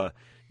Oliva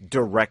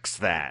directs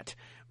that,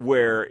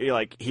 where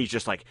he's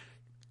just like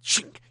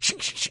shink, shink,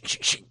 shink, shink,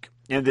 shink,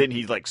 and then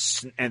he's like,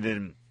 and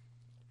then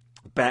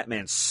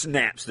Batman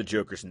snaps the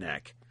Joker's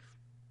neck.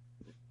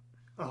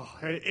 Oh,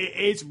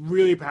 it's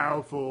really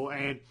powerful,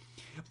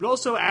 but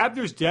also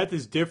Abner's death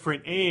is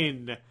different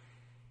in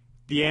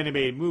the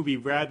animated movie,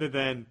 rather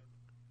than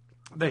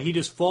that he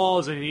just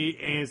falls and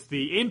it's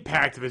the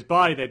impact of his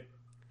body that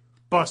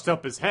busts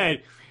up his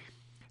head,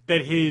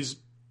 that his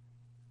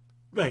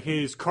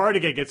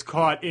cardigan gets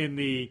caught in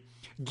the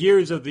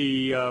gears of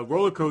the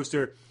roller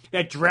coaster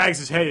that drags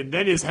his head, and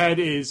then his head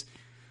is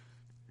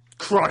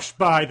crushed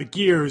by the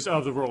gears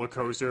of the roller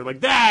coaster. Like,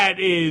 that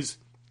is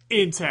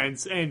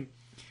intense.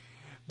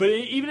 But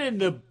even in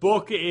the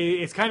book,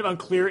 it's kind of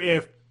unclear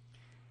if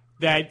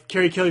that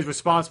Kerry Kelly's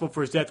responsible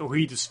for his death or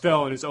he just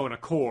fell on his own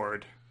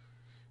accord.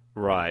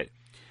 Right.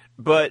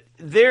 But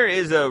there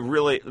is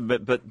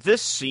but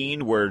this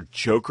scene where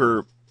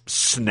Joker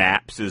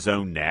snaps his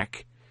own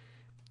neck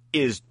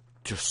is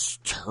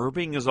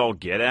disturbing as all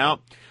get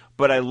out.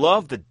 But I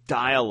love the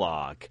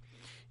dialogue.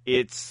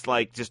 It's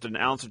like just an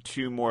ounce or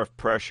two more of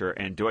pressure.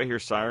 And do I hear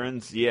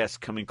sirens? Yes,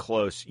 coming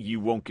close. You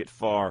won't get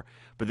far.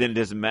 But then it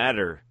doesn't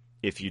matter.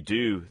 If you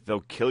do,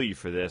 they'll kill you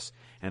for this,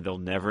 and they'll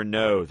never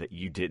know that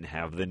you didn't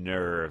have the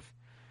nerve.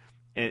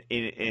 And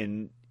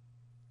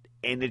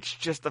it's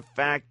just the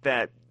fact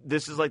that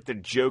this is like the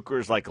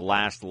Joker's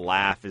last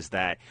laugh is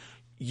that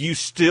you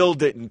still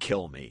didn't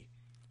kill me.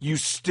 You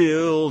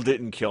still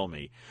didn't kill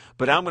me.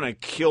 But I'm going to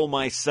kill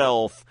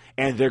myself,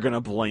 and they're going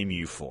to blame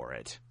you for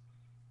it.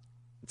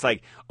 It's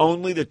like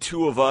only the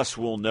two of us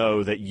will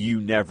know that you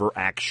never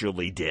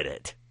actually did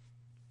it.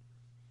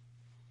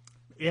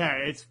 Yeah,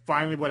 it's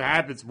finally what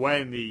happens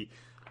when the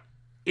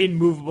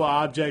immovable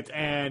object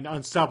and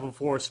unstoppable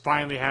force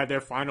finally had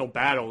their final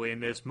battle in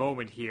this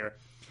moment here.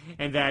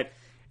 And that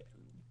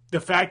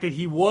the fact that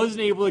he wasn't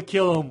able to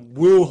kill him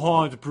will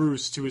haunt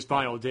Bruce to his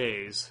final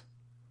days.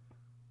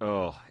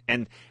 Oh,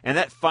 and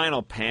that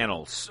final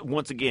panel,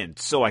 once again,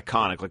 so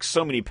iconic. Like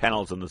so many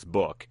panels in this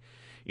book.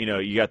 You know,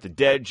 you got the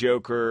dead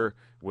Joker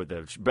with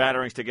the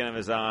battering sticking in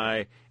his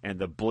eye and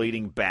the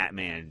bleeding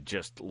Batman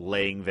just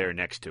laying there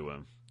next to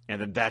him. And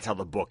then that's how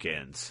the book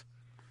ends.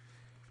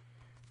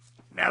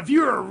 Now, if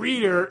you're a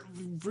reader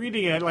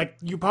reading it,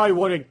 you're probably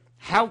wondering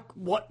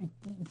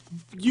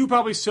you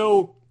probably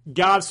so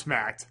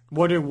gobsmacked,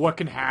 wondering what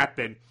can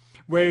happen.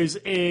 Whereas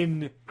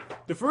in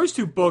the first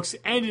two books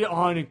ended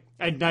on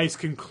a nice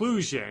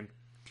conclusion.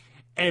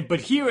 But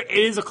here it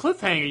is a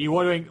cliffhanger. You're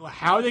wondering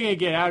how are they going to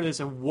get out of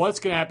this and what's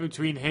going to happen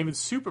between him and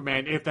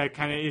Superman if that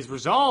kind of is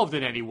resolved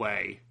in any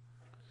way.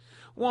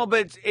 Well,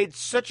 but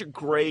it's a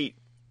great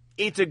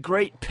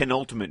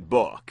penultimate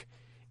book.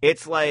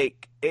 It's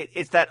like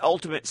it's that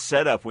ultimate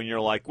setup when you're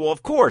like, well,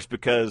 of course,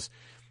 because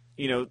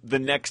the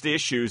next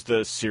issue is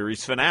the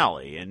series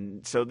finale,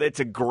 and so that's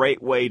a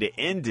great way to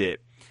end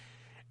it.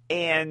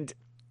 And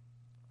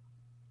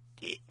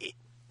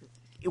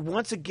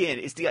once again,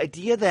 it's the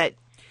idea that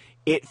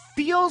it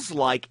feels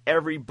like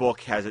every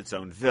book has its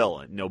own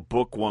villain.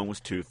 Book 1 was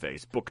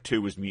Two-Face, book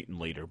 2 was Mutant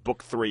Leader,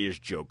 book 3 is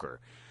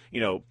Joker.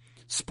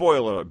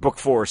 Spoiler alert, book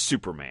 4 is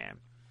Superman.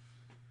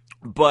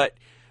 But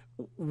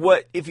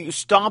if you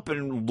stop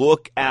and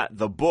look at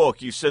the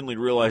book, you suddenly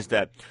realize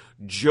that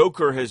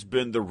Joker has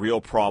been the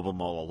real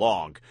problem all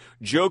along.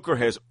 Joker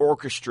has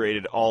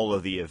orchestrated all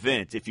of the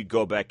events. If you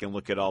go back and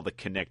look at all the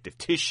connective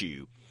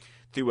tissue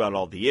throughout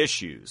all the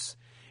issues.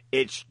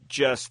 It's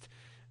just,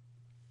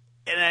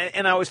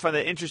 and I always find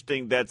that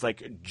interesting. That's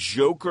like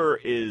Joker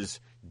is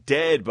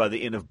dead by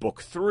the end of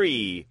book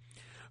 3,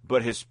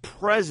 but his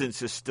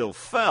presence is still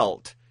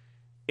felt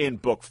in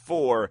book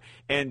 4,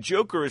 and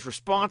Joker is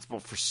responsible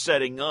for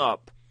setting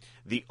up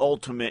the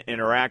ultimate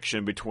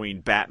interaction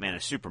between Batman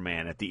and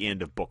Superman at the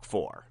end of book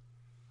 4.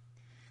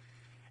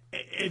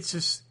 It's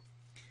just,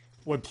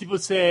 when people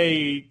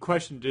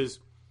question, does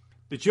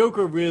the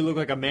Joker really look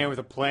like a man with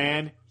a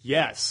plan?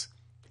 Yes.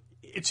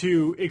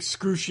 To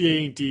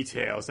excruciating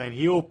details, and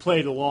he'll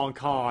play the long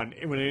con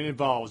when it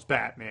involves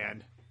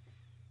Batman.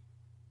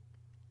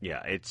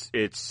 Yeah, it's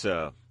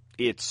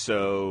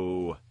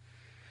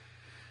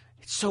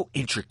so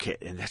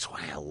intricate, and that's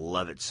why I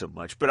love it so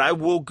much. But I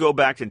will go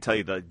back and tell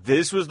you that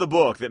this was the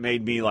book that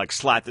made me like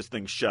slap this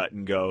thing shut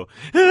and go,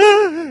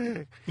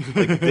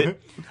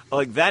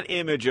 like that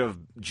image of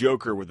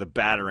Joker with the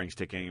batarang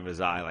sticking in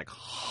his eye like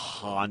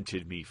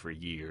haunted me for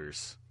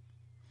years.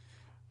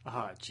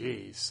 Ah,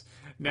 jeez.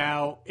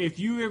 Now, if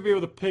you were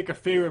able to pick a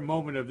favorite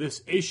moment of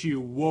this issue,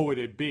 what would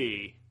it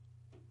be?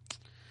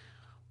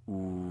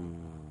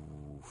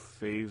 Ooh,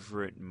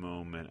 favorite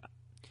moment.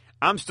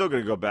 I'm still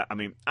going to go back. I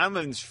mean, I'm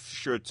not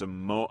sure it's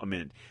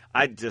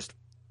the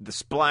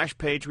splash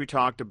page we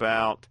talked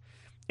about,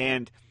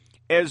 and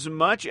as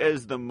much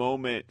as the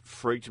moment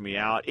freaked me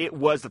out, it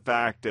was the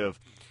fact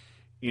of,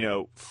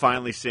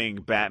 finally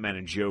seeing Batman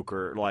and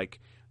Joker. Like,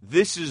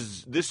 this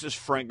is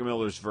Frank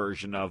Miller's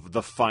version of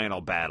the final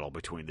battle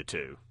between the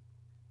two.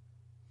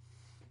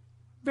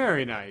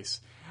 Very nice.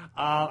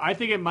 I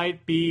think it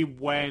might be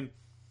when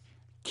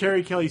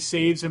Carrie Kelly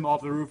saves him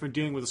off the roof and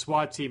dealing with the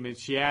SWAT team, and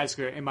she asks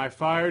her, "Am I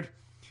fired?"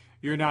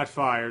 "You're not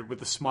fired," with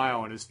a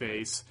smile on his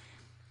face.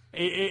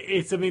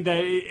 It's something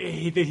that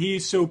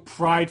he's so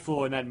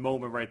prideful in that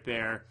moment right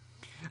there.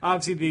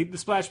 Obviously, the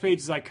splash page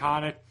is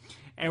iconic,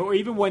 and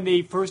even when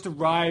they first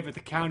arrive at the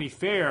county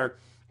fair,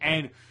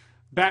 and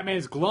Batman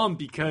is glum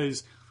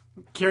because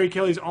Carrie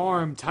Kelly's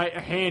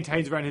hand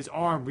tightens around his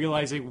arm,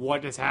 realizing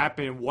what has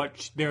happened and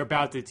what they're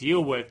about to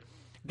deal with.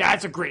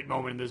 That's a great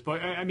moment in this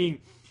book. I mean,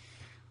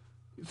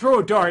 throw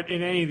a dart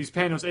in any of these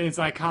panels, and it's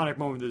an iconic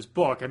moment in this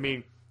book. I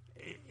mean,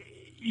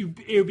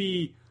 it would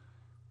be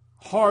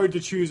hard to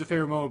choose a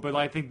favorite moment, but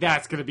I think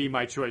that's going to be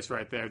my choice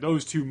right there.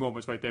 Those two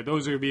moments right there.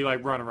 Those are going to be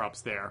like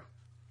runner-ups there.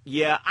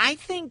 Yeah, I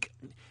think,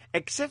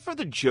 except for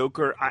the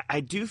Joker,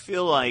 I do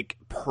feel like,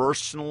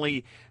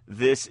 personally,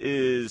 this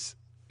is,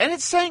 and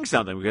it's saying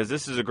something because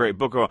this is a great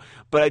book,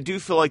 but I do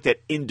feel like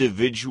that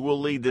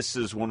individually, this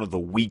is one of the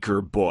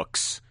weaker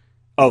books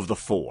of the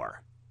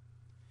 4.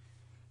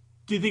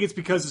 Do you think it's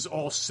because it's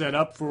all set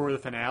up for the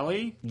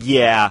finale?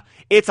 Yeah,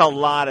 it's a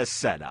lot of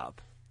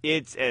setup.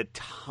 It's a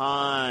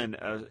ton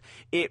of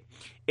it.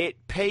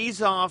 It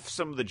pays off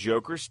some of the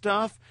Joker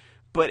stuff,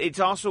 but it's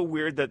also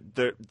weird that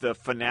the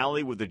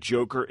finale with the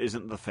Joker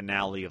isn't the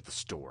finale of the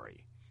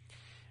story,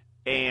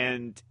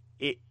 and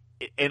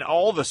and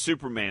all the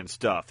Superman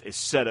stuff is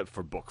set up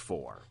for book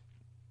 4.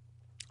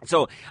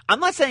 So I'm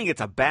not saying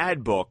it's a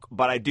bad book,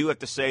 but I do have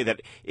to say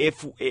that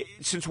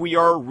since we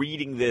are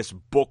reading this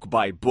book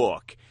by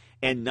book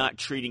and not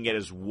treating it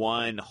as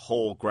one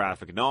whole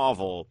graphic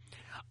novel,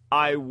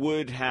 I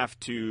would have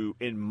to,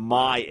 in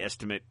my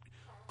estimate,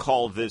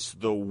 call this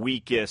the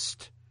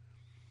weakest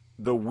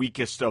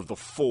of the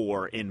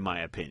 4, in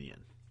my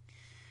opinion.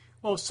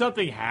 Well,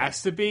 something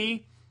has to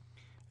be,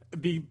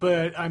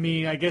 but I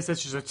mean, I guess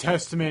that's just a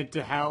testament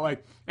to how,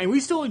 and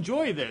we still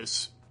enjoy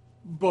this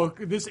book,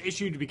 this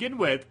issue to begin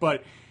with,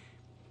 but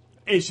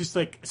it's just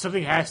like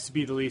something has to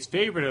be the least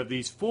favorite of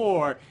these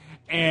 4,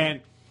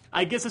 and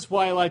I guess that's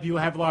why a lot of people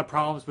have a lot of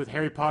problems with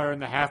Harry Potter and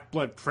the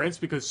Half-Blood Prince,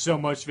 because so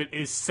much of it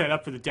is set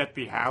up for the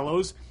Deathly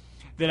Hallows,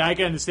 that I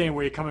can understand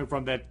where you're coming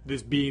from, that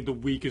this being the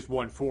weakest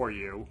one for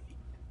you.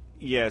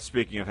 Yeah,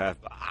 speaking of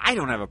I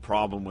don't have a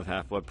problem with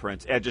Half-Blood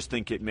Prince. I just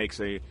think it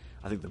makes I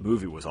think the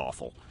movie was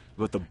awful,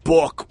 but the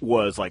book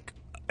was like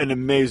an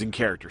amazing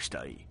character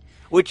study,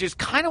 which is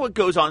kind of what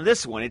goes on in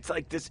this one. It's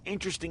like this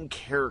interesting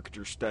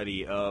character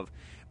study of,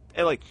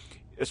 like,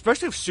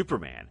 especially of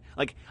Superman.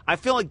 Like, I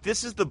feel like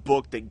this is the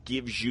book that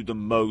gives you the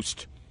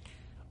most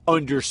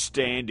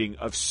understanding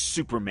of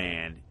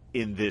Superman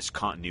in this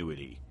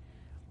continuity.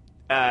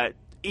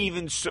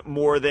 Even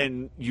more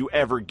than you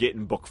ever get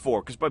in book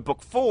 4. Because by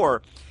book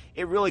 4,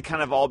 it really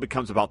kind of all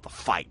becomes about the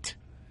fight.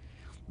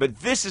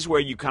 But this is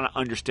where you kind of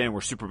understand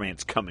where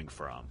Superman's coming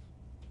from.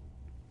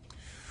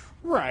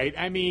 Right.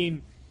 I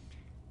mean,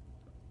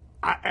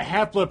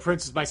 Half-Blood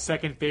Prince is my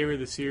second favorite of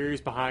the series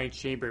behind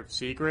Chamber of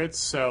Secrets,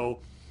 so...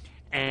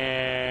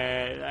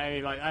 And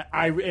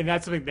and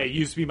that's something that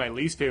used to be my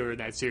least favorite in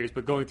that series,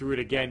 but going through it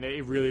again,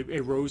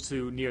 it rose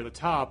to near the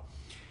top.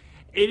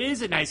 It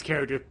is a nice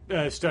character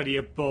study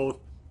of both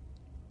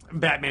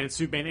Batman and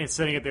Superman, and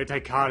setting up their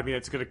dichotomy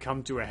that's going to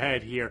come to a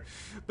head here.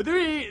 But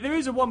there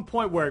is at one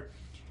point where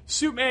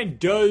Superman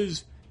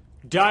does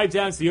dive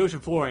down to the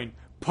ocean floor and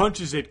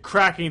punches it,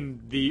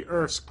 cracking the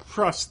Earth's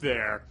crust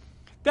there.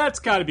 That's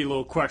got to be a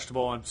little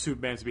questionable on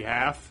Superman's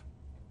behalf.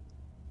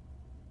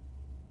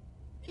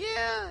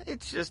 Yeah,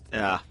 it's just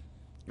well,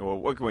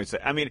 what can we say?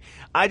 I mean,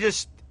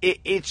 it's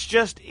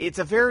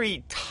a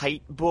very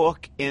tight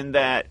book in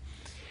that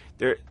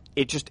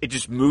it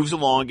just moves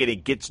along and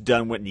it gets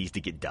done what needs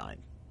to get done.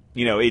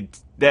 You know,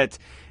 it's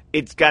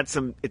got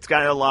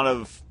a lot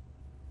of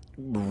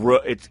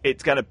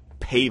it's got to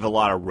pave a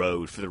lot of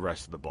road for the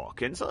rest of the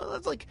book, and so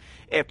that's like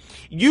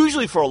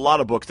usually for a lot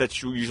of books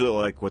that's usually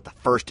like what the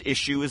first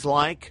issue is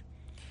like,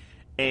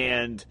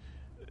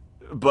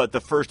 but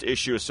the first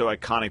issue is so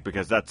iconic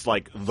because that's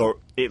like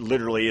it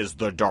literally is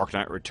the Dark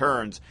Knight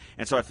Returns,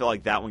 and so I feel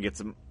like that one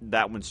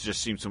just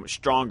seems so much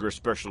stronger,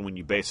 especially when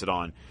you base it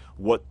on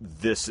what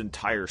this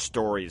entire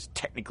story is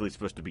technically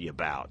supposed to be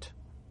about.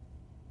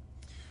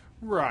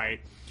 Right.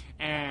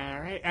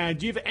 And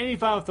do you have any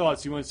final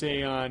thoughts you want to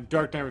say on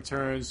Dark Knight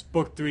Returns,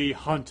 Book 3,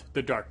 Hunt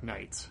the Dark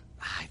Knight?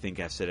 I think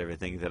I've said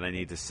everything that I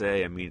need to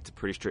say. I mean, it's a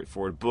pretty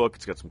straightforward book.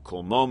 It's got some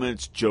cool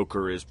moments.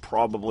 Joker is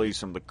probably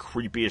some of the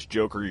creepiest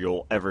Joker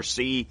you'll ever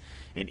see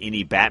in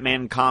any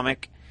Batman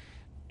comic.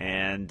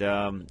 And,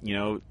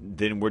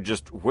 then we're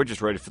just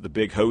ready for the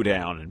big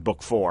hoedown in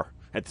Book 4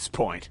 at this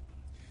point.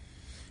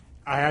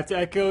 I have to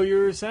echo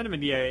your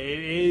sentiment. Yeah,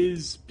 it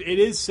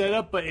is set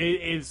up, but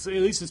it's at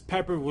least it's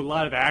peppered with a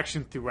lot of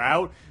action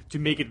throughout to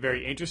make it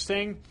very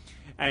interesting.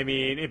 I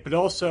mean, but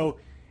also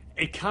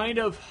it kind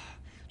of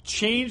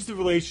changed the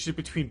relationship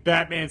between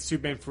Batman and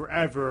Superman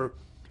forever,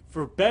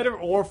 for better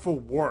or for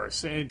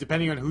worse, and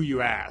depending on who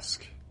you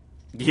ask.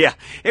 Yeah,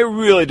 it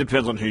really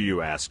depends on who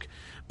you ask.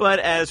 But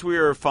as we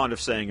are fond of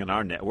saying on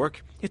our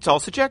network, it's all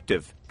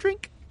subjective.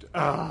 Drink.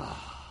 You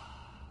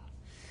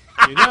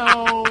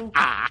know.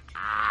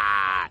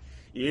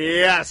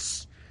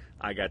 Yes,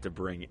 I got to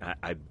bring.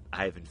 I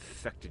have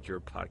infected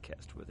your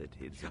podcast with it.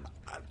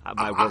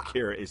 My work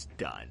here is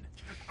done.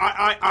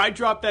 I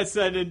dropped that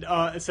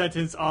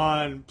sentence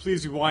on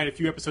Please Rewind a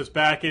few episodes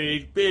back,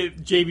 and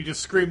Jamie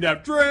just screamed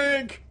out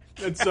 "drink,"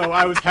 and so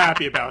I was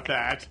happy about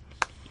that.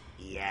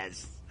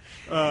 Yes.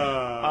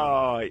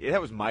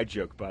 That was my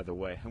joke, by the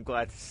way. I'm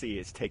glad to see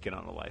it's taken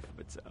on a life of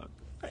its own.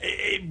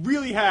 It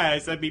really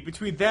has. I mean,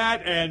 between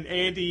that and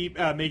Andy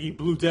making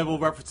Blue Devil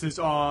references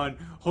on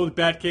Holy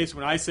Batcase,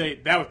 when I say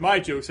that was my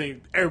joke,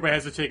 saying everybody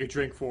has to take a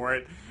drink for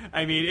it.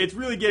 I mean, it's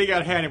really getting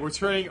out of hand, and we're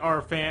turning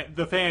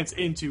the fans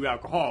into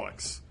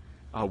alcoholics.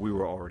 Oh, we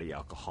were already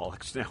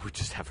alcoholics. Now we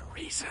just have a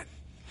reason.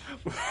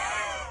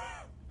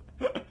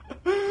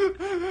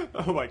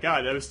 Oh my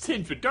god, that was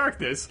tinged with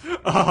darkness.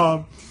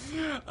 All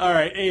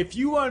right, if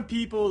you want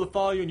people to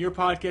follow you on your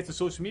podcast and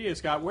social media,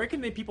 Scott, where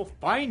can people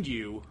find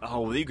you?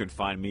 Oh, well, you can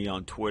find me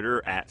on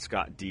Twitter at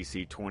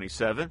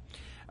ScottDC27.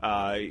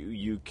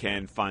 You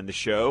can find the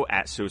show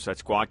at Suicide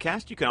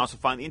Squadcast. You can also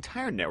find the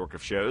entire network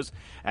of shows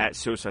at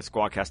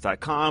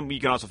SuicideSquadcast.com. You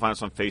can also find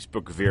us on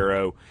Facebook,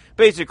 Vero,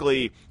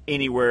 basically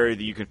anywhere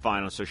that you can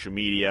find on social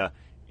media.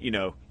 You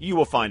know, you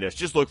will find us.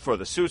 Just look for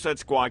the Suicide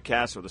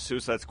Squadcast or the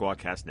Suicide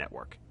Squadcast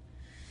Network.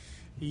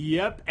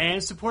 Yep,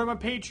 and support them on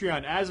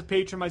Patreon. As a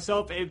patron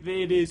myself, it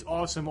is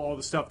awesome, all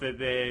the stuff that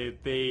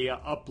they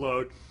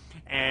upload.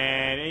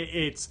 And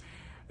it's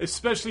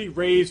especially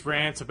Ray's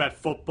rants about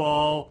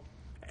football.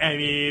 I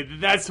mean,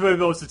 that's some of the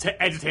most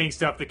entertaining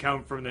stuff that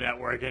come from the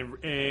network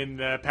in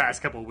the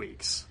past couple of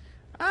weeks.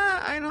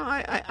 I know.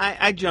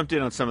 I jumped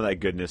in on some of that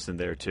goodness in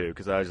there, too,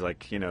 because I was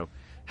like,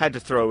 had to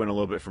throw in a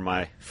little bit from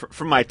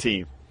my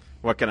team.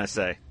 What can I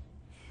say?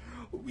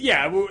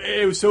 Yeah,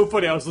 it was so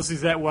funny. I was listening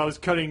to that while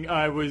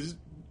I was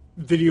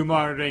video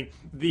monitoring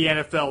the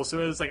NFL. So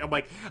it was like,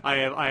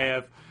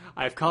 I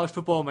have college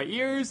football in my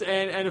ears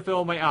and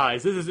NFL in my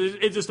eyes.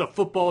 It's just a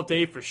football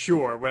day for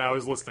sure when I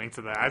was listening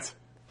to that.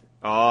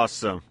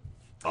 Awesome.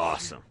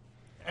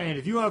 And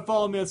if you want to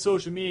follow me on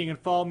social media, you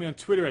can follow me on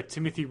Twitter at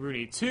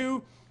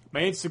TimothyRooney2.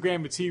 My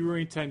Instagram is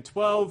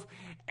TRooney1012.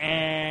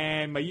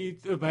 And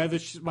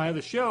my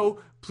other show,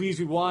 Please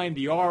Rewind,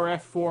 the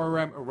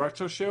RF4RM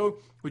Retro Show,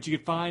 which you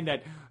can find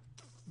at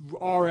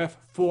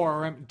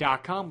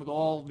rf4rm.com with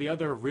all the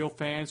other Real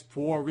Fans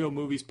for Real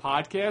Movies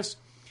podcasts.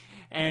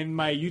 And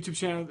my YouTube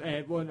channel,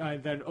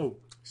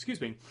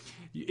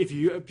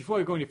 before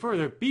I go any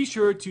further, be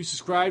sure to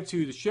subscribe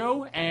to the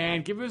show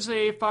and give us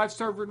a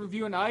 5-star written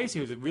review on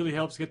iTunes. It really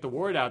helps get the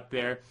word out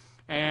there.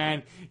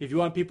 And if you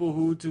want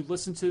people to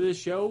listen to this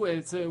show,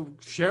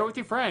 share it with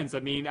your friends. I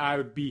mean, I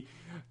would be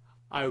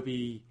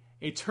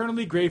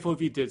eternally grateful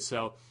if you did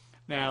so.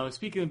 Now,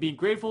 speaking of being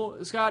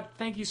grateful, Scott,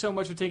 thank you so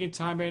much for taking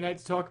time every night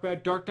to talk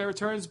about Dark Knight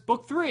Returns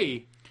Book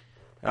 3.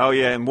 Oh,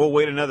 yeah, and we'll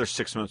wait another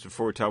 6 months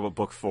before we talk about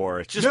Book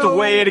 4. It's just the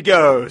way it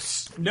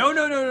goes. No.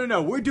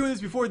 We're doing this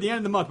before the end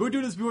of the month. We're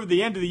doing this before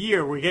the end of the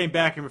year. We're getting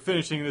back and we're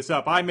finishing this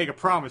up. I make a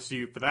promise to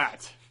you for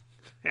that.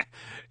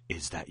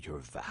 Is that your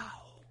vow?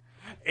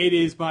 It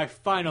is my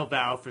final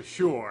vow for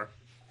sure.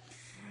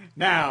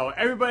 Now,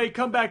 everybody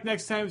come back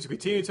next time to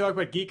continue to talk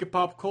about geek and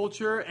pop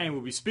culture, and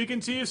we'll be speaking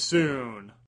to you soon.